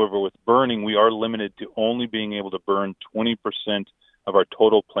 However, with burning, we are limited to only being able to burn 20% of our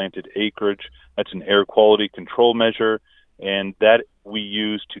total planted acreage. That's an air quality control measure, and that we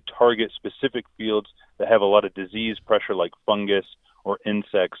use to target specific fields that have a lot of disease pressure like fungus or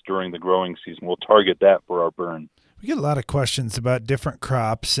insects during the growing season. We'll target that for our burn. We get a lot of questions about different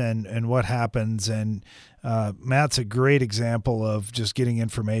crops and what happens, and Matt's a great example of just getting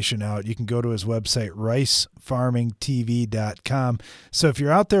information out. You can go to his website, ricefarmingtv.com. So if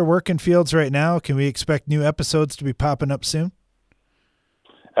you're out there working fields right now, can we expect new episodes to be popping up soon?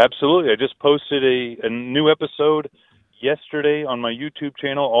 Absolutely. I just posted a new episode yesterday on my YouTube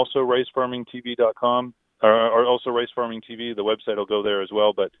channel, also ricefarmingtv.com, or also Rice Farming TV. The website will go there as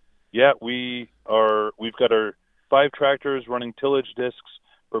well, but yeah, we've got our 5 tractors running tillage discs,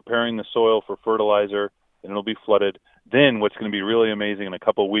 preparing the soil for fertilizer, and it'll be flooded. Then what's going to be really amazing in a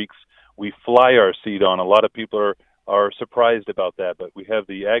couple of weeks, we fly our seed on. A lot of people are surprised about that, but we have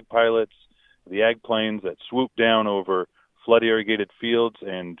the ag pilots, the ag planes that swoop down over flood irrigated fields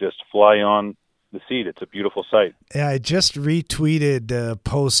and just fly on the seed. It's a beautiful sight. Yeah, I just retweeted a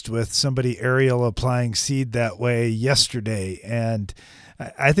post with somebody aerial applying seed that way yesterday, and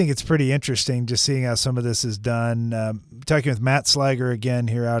I think it's pretty interesting just seeing how some of this is done. Talking with Matt Slager again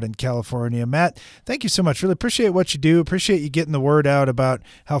here out in California. Matt, thank you so much. Really appreciate what you do. Appreciate you getting the word out about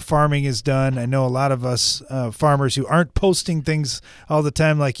how farming is done. I know a lot of us farmers who aren't posting things all the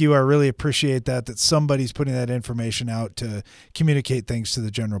time like you are really appreciate that somebody's putting that information out to communicate things to the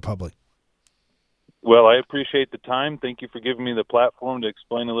general public. Well, I appreciate the time. Thank you for giving me the platform to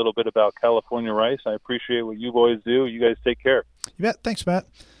explain a little bit about California rice. I appreciate what you boys do. You guys take care. You bet. Thanks, Matt.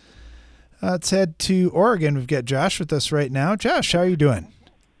 Let's head to Oregon. We've got Josh with us right now. Josh, how are you doing?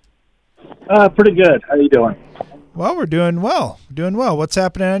 Pretty good. How are you doing? Well, we're doing well. What's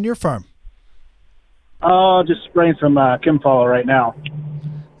happening on your farm? Just spraying some Chemfollow right now.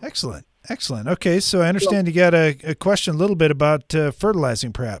 Excellent. Okay, so I understand you got a question a little bit about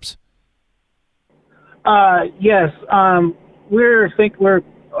fertilizing, perhaps. Yes. We're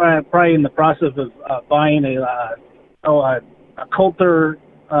probably in the process of buying a coulter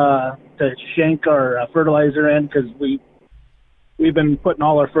to shank our fertilizer in, because we've been putting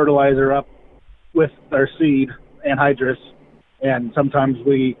all our fertilizer up with our seed anhydrous, and sometimes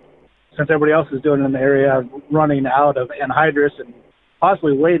since everybody else is doing it in the area, running out of anhydrous and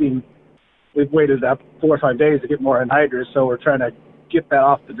possibly we've waited up 4 or 5 days to get more anhydrous, so we're trying to get that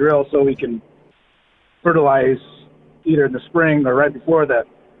off the drill so we can fertilize either in the spring or right before that,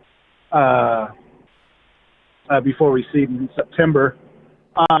 before we seed in September.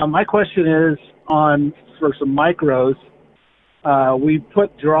 My question is for some micros. We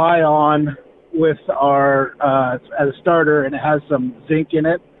put dry on with our as a starter, and it has some zinc in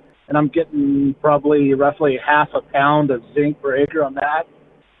it, and I'm getting probably roughly half a pound of zinc per acre on that.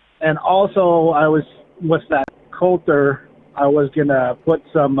 And also, I was with that coulter, I was gonna put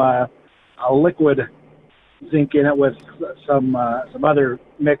some a liquid zinc in it with some other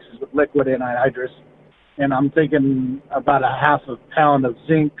mixes with liquid anhydrous, and I'm thinking about a half a pound of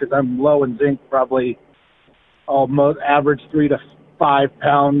zinc, because I'm low in zinc, probably almost average 3 to 5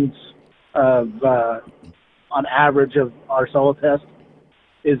 pounds of on average of our soil test.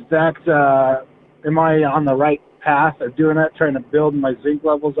 Is that am I on the right path of doing that, trying to build my zinc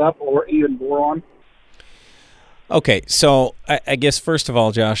levels up, or even boron? Okay, so I guess first of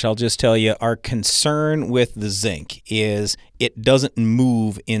all, Josh, I'll just tell you our concern with the zinc is it doesn't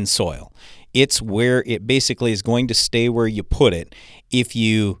move in soil. It's where it basically is going to stay where you put it. If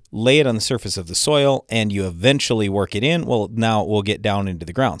you lay it on the surface of the soil and you eventually work it in, well, now it will get down into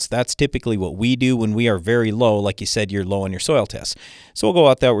the ground. So that's typically what we do when we are very low. Like you said, you're low on your soil tests. So we'll go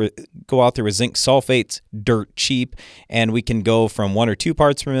out there with zinc sulfates, dirt cheap, and we can go from 1 or 2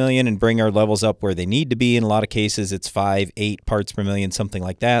 parts per million and bring our levels up where they need to be. In a lot of cases, it's 5, 8 parts per million, something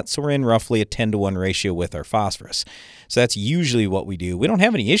like that. So we're in roughly a 10-to-1 ratio with our phosphorus. So that's usually what we do. We don't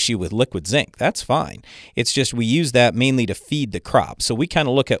have any issue with liquid zinc. That's fine. It's just we use that mainly to feed the crop. So we kind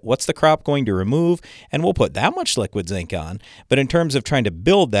of look at what's the crop going to remove, and we'll put that much liquid zinc on. But in terms of trying to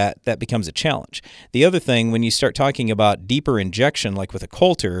build that becomes a challenge. The other thing, when you start talking about deeper injection, like with a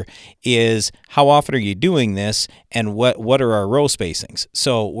coulter, is how often are you doing this, and what are our row spacings?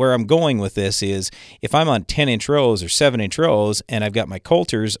 So where I'm going with this is if I'm on 10-inch rows or 7-inch rows and I've got my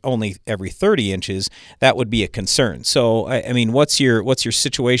coulters only every 30 inches, that would be a concern. So, I mean, what's your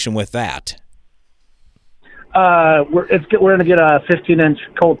situation with that? We're going to get a 15-inch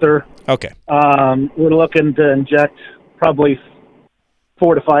coulter. Okay. We're looking to inject probably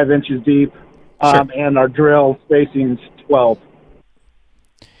 4 to 5 inches deep, and our drill spacing's 12.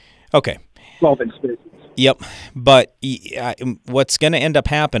 Okay. 12-inch spacing. Yep, but what's going to end up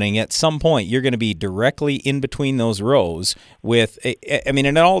happening at some point, you're going to be directly in between those rows with, and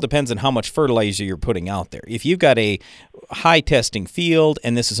it all depends on how much fertilizer you're putting out there. If you've got a high testing field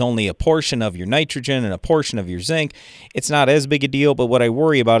and this is only a portion of your nitrogen and a portion of your zinc, it's not as big a deal, but what I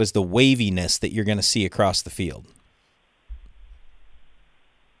worry about is the waviness that you're going to see across the field.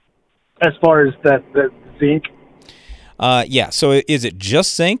 As far as the zinc? Yeah, so is it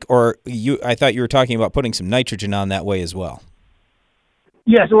just zinc, or I thought you were talking about putting some nitrogen on that way as well?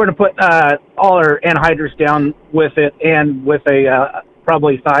 Yeah, so we're going to put all our anhydrous down with it, and with a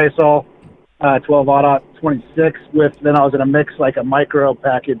probably thiazole 12-26 with, then I was going to mix like a micro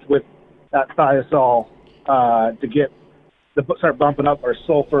package with that thiazole to get start bumping up our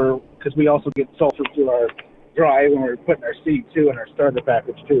sulfur, because we also get sulfur through our dry when we're putting our seed too in our starter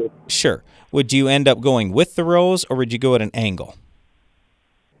package too. Sure. Would you end up going with the rows, or would you go at an angle?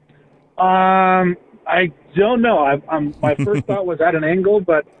 I don't know. My first thought was at an angle,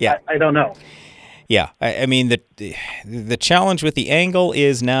 but yeah. I don't know. Yeah, I mean, the challenge with the angle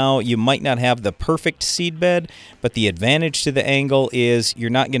is now you might not have the perfect seed bed, but the advantage to the angle is you're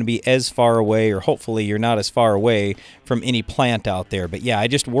not going to be as far away, or hopefully you're not as far away from any plant out there. But yeah, I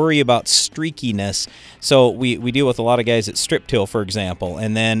just worry about streakiness. So we deal with a lot of guys that strip till, for example,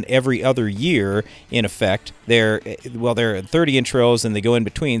 and then every other year, in effect, they're 30-inch rows and they go in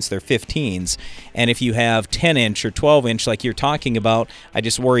between, so they're 15s. And if you have 10-inch or 12-inch like you're talking about, I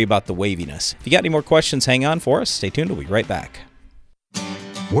just worry about the waviness. If you got any more questions, hang on for us. Stay tuned. We'll be right back.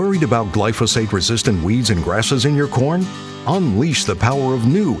 Worried about glyphosate-resistant weeds and grasses in your corn? Unleash the power of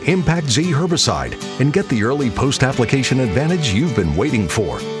new Impact Z herbicide and get the early post-application advantage you've been waiting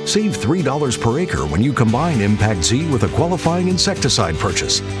for. Save $3 per acre when you combine Impact Z with a qualifying insecticide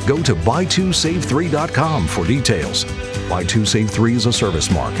purchase. Go to buy2save3.com for details. Buy2Save3 is a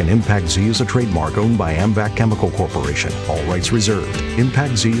service mark and Impact Z is a trademark owned by AMVAC Chemical Corporation. All rights reserved.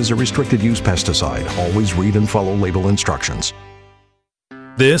 Impact Z is a restricted use pesticide. Always read and follow label instructions.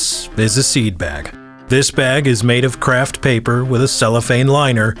 This is a seed bag. This bag is made of craft paper with a cellophane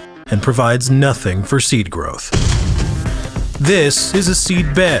liner and provides nothing for seed growth. This is a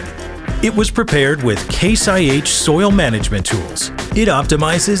seed bed. It was prepared with Case IH soil management tools. It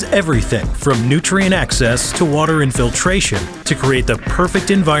optimizes everything from nutrient access to water infiltration to create the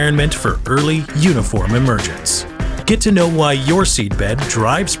perfect environment for early, uniform emergence. Get to know why your seed bed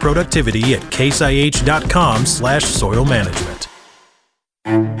drives productivity at caseih.com/soil management.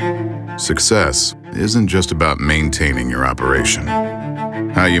 Success isn't just about maintaining your operation,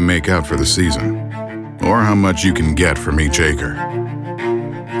 how you make out for the season, or how much you can get from each acre.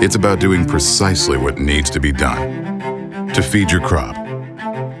 It's about doing precisely what needs to be done to feed your crop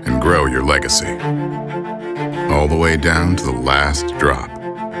and grow your legacy, all the way down to the last drop.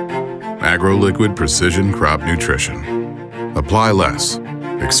 AgroLiquid Precision Crop Nutrition. Apply less,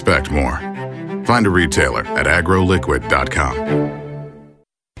 expect more. Find a retailer at agroliquid.com.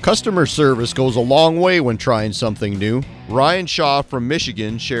 Customer service goes a long way when trying something new. Ryan Shaw from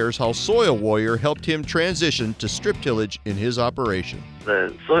Michigan shares how Soil Warrior helped him transition to strip tillage in his operation.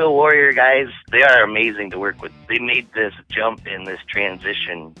 The Soil Warrior guys, they are amazing to work with. They made this jump in this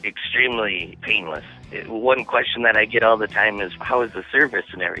transition extremely painless. One question that I get all the time is, how is the service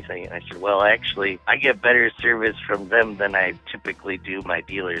and everything? And I said, well, actually, I get better service from them than I typically do my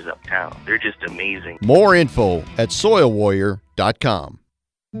dealers uptown. They're just amazing. More info at soilwarrior.com.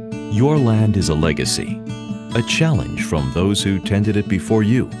 Your land is a legacy, a challenge from those who tended it before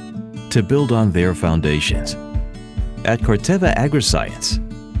you, to build on their foundations. At Corteva Agriscience,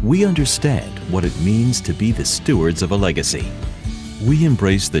 we understand what it means to be the stewards of a legacy. We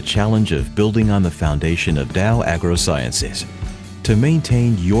embrace the challenge of building on the foundation of Dow AgroSciences to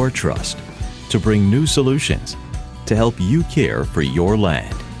maintain your trust, to bring new solutions, to help you care for your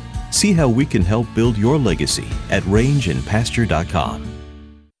land. See how we can help build your legacy at rangeandpasture.com.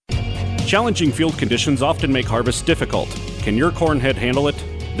 Challenging field conditions often make harvest difficult. Can your corn head handle it?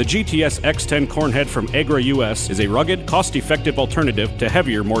 The GTS X10 corn head from Agra US is a rugged, cost-effective alternative to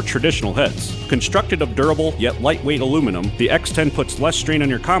heavier, more traditional heads. Constructed of durable yet lightweight aluminum, the X10 puts less strain on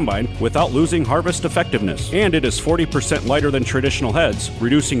your combine without losing harvest effectiveness. And it is 40% lighter than traditional heads,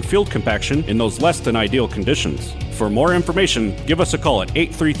 reducing field compaction in those less than ideal conditions. For more information, give us a call at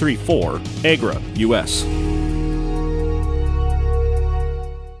 8334-AGRA US.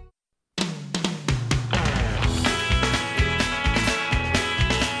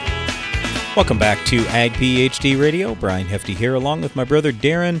 Welcome back to Ag PhD Radio. Brian Hefty here along with my brother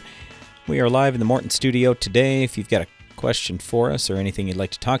Darren. We are live in the Morton studio today. If you've got a question for us or anything you'd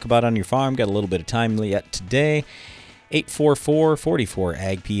like to talk about on your farm, got a little bit of time yet today,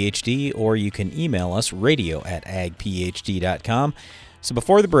 844-44-AG-PHD, or you can email us radio@agphd.com. So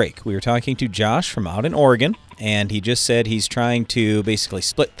before the break, we were talking to Josh from out in Oregon, and he just said he's trying to basically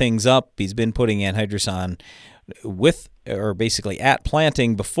split things up. He's been putting anhydrous on with, or basically at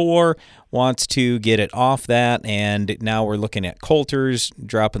planting before, wants to get it off that, and now we're looking at coulters,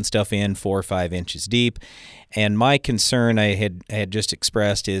 dropping stuff in 4 or 5 inches deep. And my concern I had just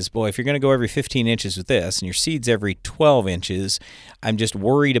expressed is, boy, if you're going to go every 15 inches with this and your seed's every 12 inches, I'm just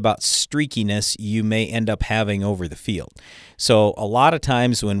worried about streakiness you may end up having over the field. So a lot of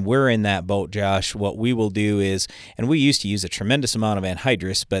times when we're in that boat, Josh, what we will do is, and we used to use a tremendous amount of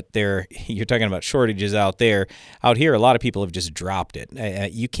anhydrous, but you're talking about shortages out there. Out here, a lot of people have just dropped it.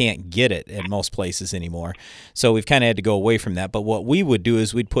 You can't get it at most places anymore. So we've kind of had to go away from that. But what we would do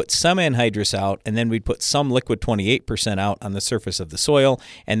is we'd put some anhydrous out, and then we'd put some liquid 28% out on the surface of the soil,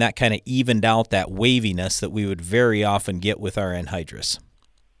 and that kind of evened out that waviness that we would very often get with our anhydrous.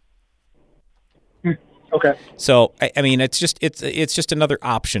 Okay. So I mean, it's just another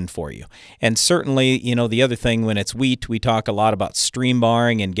option for you. And certainly, the other thing when it's wheat, we talk a lot about stream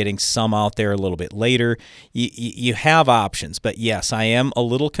barring and getting some out there a little bit later. You have options, but yes, I am a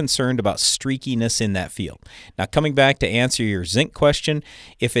little concerned about streakiness in that field. Now, coming back to answer your zinc question,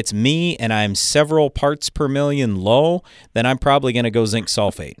 if it's me and I'm several parts per million low, then I'm probably going to go zinc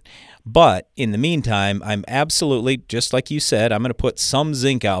sulfate. But in the meantime, I'm absolutely, just like you said, I'm going to put some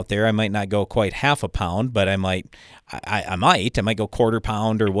zinc out there. I might not go quite half a pound, but I might go quarter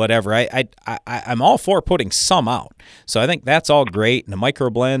pound or whatever. I'm all for putting some out. So I think that's all great. And a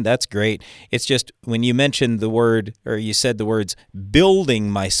microblend, that's great. It's just when you mentioned the word, or you said the words building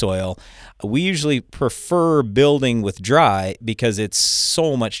my soil, we usually prefer building with dry because it's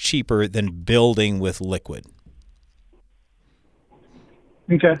so much cheaper than building with liquid.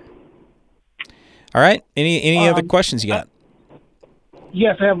 Okay. All right. Any other questions you got?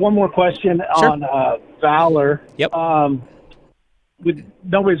 Yes, I have one more question on Valor. Yep.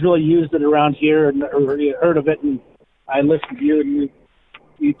 Nobody's really used it around here or heard of it, and I listened to you and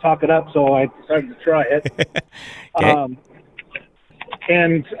you talk it up, so I decided to try it. Okay.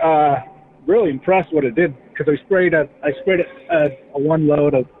 And really impressed what it did because I sprayed it a one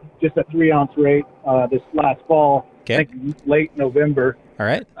load of just a 3-ounce rate this last fall. Okay. I think late November. All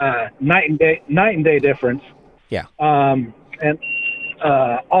right. Night and day difference. Yeah. And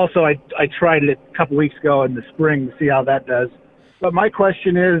also I tried it a couple weeks ago in the spring to see how that does. But my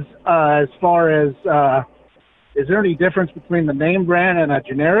question is, as far as is there any difference between the name brand and a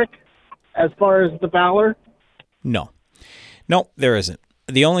generic as far as the Valor? No, there isn't.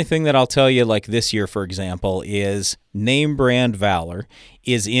 The only thing that I'll tell you, like this year, for example, is name brand Valor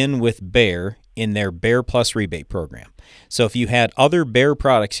is in with Bayer in their Bayer Plus rebate program. So if you had other Bayer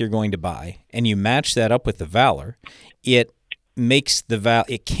products you're going to buy and you match that up with the Valor, it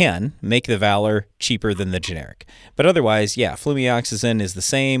can make the Valor cheaper than the generic. But otherwise, yeah, flumioxazin is the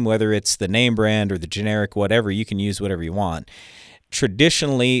same, whether it's the name brand or the generic, whatever, you can use whatever you want.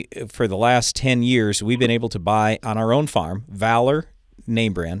 Traditionally, for the last 10 years, we've been able to buy on our own farm Valor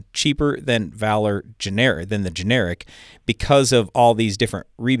name brand cheaper than Valor than the generic because of all these different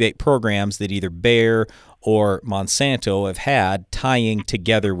rebate programs that either Bayer or Monsanto have had tying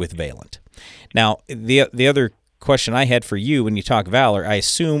together with Valent. Now, the other question I had for you when you talk Valor, I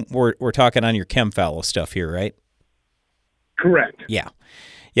assume we're talking on your ChemFallow stuff here, right? Correct. Yeah.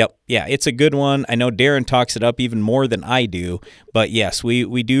 Yep. Yeah, it's a good one. I know Darren talks it up even more than I do, but yes,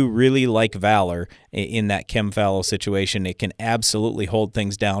 we do really like Valor in that ChemFallow situation. It can absolutely hold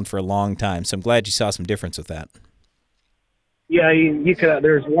things down for a long time. So I'm glad you saw some difference with that. Yeah, you could.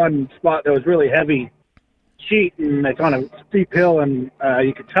 There's one spot that was really heavy sheet, and it's on a steep hill, and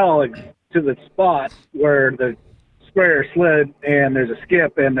you could tell to the spot where the sprayer slid, and there's a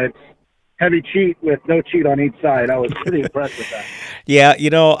skip, and it's heavy cheat with no cheat on each side. I was pretty impressed with that. Yeah,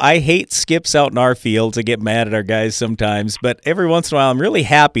 I hate skips out in our field to get mad at our guys sometimes, but every once in a while I'm really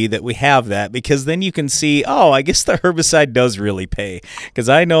happy that we have that because then you can see, I guess the herbicide does really pay. Because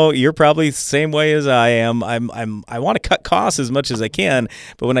I know you're probably the same way as I am. I want to cut costs as much as I can,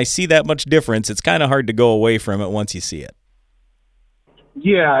 but when I see that much difference, it's kind of hard to go away from it once you see it.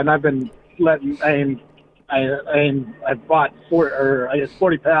 Yeah, and I've been letting I bought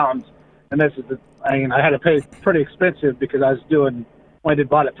 40 pounds. And this is I had to pay pretty expensive because I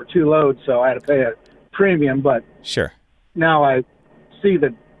bought it for 2 loads, so I had to pay a premium. But sure, now I see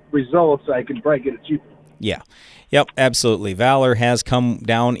the results. I can probably get it cheaper. Yeah. Yep, absolutely. Valor has come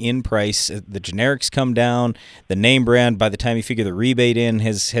down in price. The generics come down. The name brand, by the time you figure the rebate in,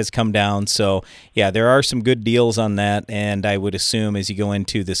 has come down. So, yeah, there are some good deals on that, and I would assume as you go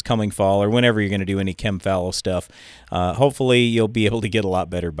into this coming fall or whenever you're going to do any ChemFallow stuff, hopefully you'll be able to get a lot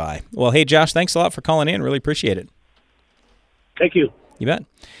better buy. Well, hey, Josh, thanks a lot for calling in. Really appreciate it. Thank you. You bet. All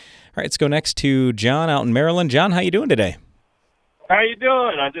right, let's go next to John out in Maryland. John, how you doing today? How you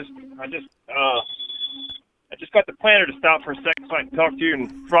doing? I just got the planter to stop for a second so I can talk to you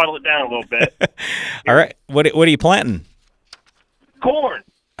and throttle it down a little bit. All right. What are you planting? Corn.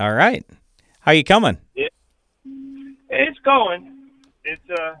 All right. How you coming? It's going. It's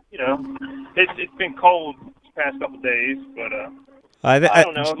it's been cold the past couple of days, but I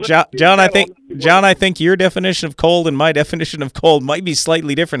don't know. John, I think your definition of cold and my definition of cold might be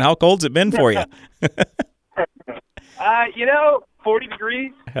slightly different. How cold's it been for you? 40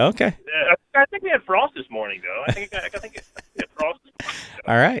 degrees. Okay. I think we had frost this morning, though. I think we had frost this morning.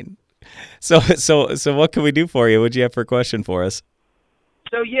 All right. So what can we do for you? What'd you have for a question for us?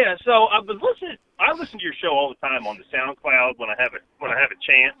 So I listen to your show all the time on the SoundCloud when I have a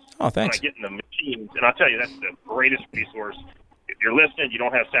chance. Oh, thanks. When I get in the machines, and I'll tell you, that's the greatest resource. If you're listening, you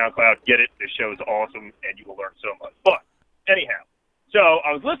don't have SoundCloud, get it. This show is awesome, and you will learn so much. But anyhow, so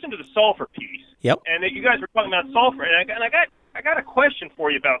I was listening to the sulfur piece. Yep. And you guys were talking about sulfur, and I got a question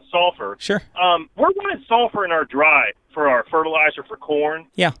for you about sulfur. Sure. We're running sulfur in our dry for our fertilizer for corn.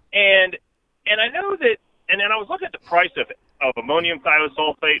 Yeah. And I know that, and then I was looking at the price of ammonium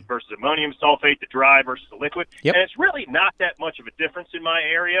thiosulfate versus ammonium sulfate, the dry versus the liquid. Yep. And it's really not that much of a difference in my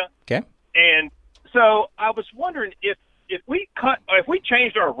area. Okay. And so I was wondering if we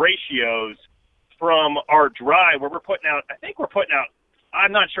changed our ratios from our dry, where we're putting out,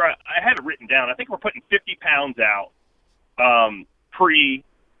 I'm not sure, I had it written down, I think we're putting 50 pounds out pre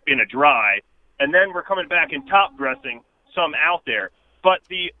in a dry, and then we're coming back and top dressing some out there. But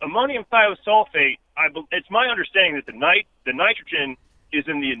the ammonium thiosulfate, it's my understanding that the nitrogen is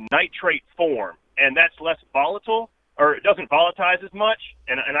in the nitrate form, and that's less volatile, or it doesn't volatilize as much,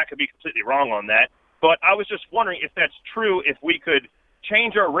 and I could be completely wrong on that. But I was just wondering if that's true, if we could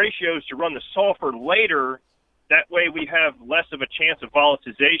change our ratios to run the sulfur later. That way we have less of a chance of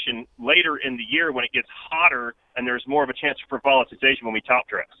volatilization later in the year when it gets hotter, and there's more of a chance for volatilization when we top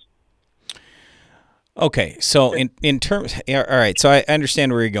dress. Okay, so in terms, all right, so I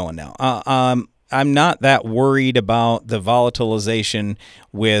understand where you're going now. I'm not that worried about the volatilization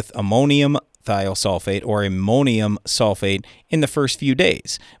with ammonium thiosulfate or ammonium sulfate in the first few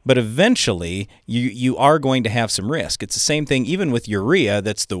days. But eventually, you are going to have some risk. It's the same thing even with urea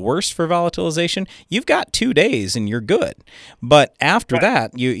that's the worst for volatilization. You've got 2 days and you're good. But after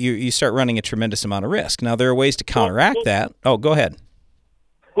that, you start running a tremendous amount of risk. Now, there are ways to counteract that. Oh, go ahead.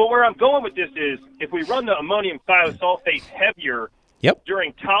 Well, where I'm going with this is if we run the ammonium thiosulfate heavier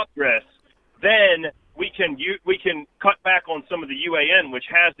during top dress, then we can cut back on some of the UAN, which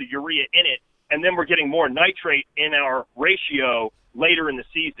has the urea in it, and then we're getting more nitrate in our ratio later in the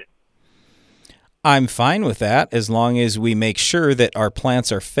season. I'm fine with that as long as we make sure that our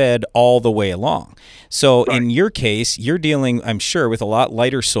plants are fed all the way along. So in your case, you're dealing, I'm sure, with a lot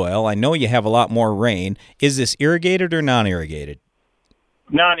lighter soil. I know you have a lot more rain. Is this irrigated or non-irrigated?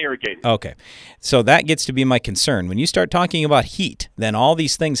 Non-irrigated. Okay. So that gets to be my concern. When you start talking about heat, then all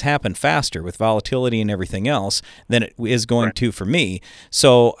these things happen faster with volatility and everything else than it is going to for me.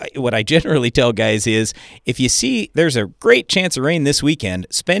 So what I generally tell guys is if you see there's a great chance of rain this weekend,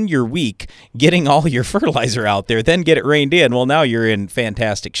 spend your week getting all your fertilizer out there, then get it rained in. Well, now you're in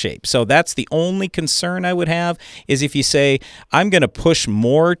fantastic shape. So that's the only concern I would have is if you say, I'm going to push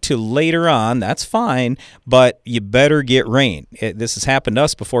more to later on, that's fine, but you better get rain. This has happened to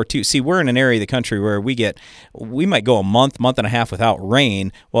us before too. See, we're in an area of the country where we might go a month and a half without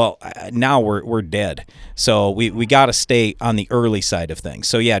rain. Well, now we're dead. So we got to stay on the early side of things.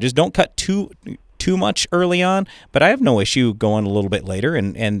 So yeah, just don't cut too much early on, but I have no issue going a little bit later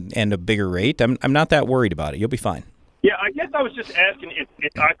and a bigger rate. I'm not that worried about it. You'll be fine. Yeah, I guess I was just asking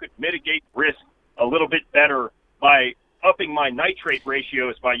if I could mitigate risk a little bit better by upping my nitrate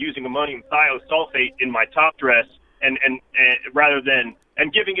ratios by using ammonium thiosulfate in my top dress and rather than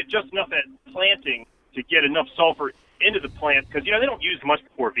and giving it just enough at planting to get enough sulfur into the plant, because they don't use much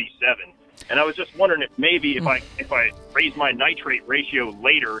before V7. And I was just wondering if maybe if I raise my nitrate ratio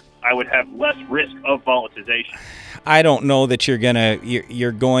later, I would have less risk of volatilization. I don't know that you're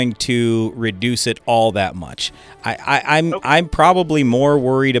going to reduce it all that much. I'm probably more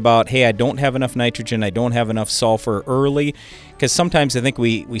worried about, hey, I don't have enough nitrogen, I don't have enough sulfur early, because sometimes I think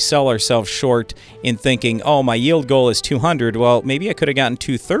we sell ourselves short in thinking, oh, my yield goal is 200. Well, maybe I could have gotten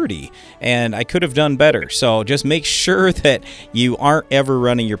 230, and I could have done better. So just make sure that you aren't ever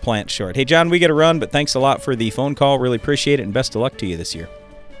running your plant short. Hey, John, we got to run, but thanks a lot for the phone call. Really appreciate it, and best of luck to you this year.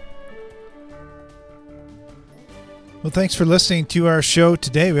 Well, thanks for listening to our show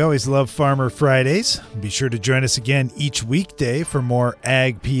today. We always love Farmer Fridays. Be sure to join us again each weekday for more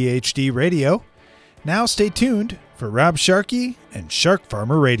Ag PhD Radio. Now stay tuned for Rob Sharkey and Shark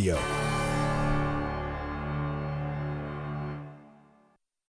Farmer Radio.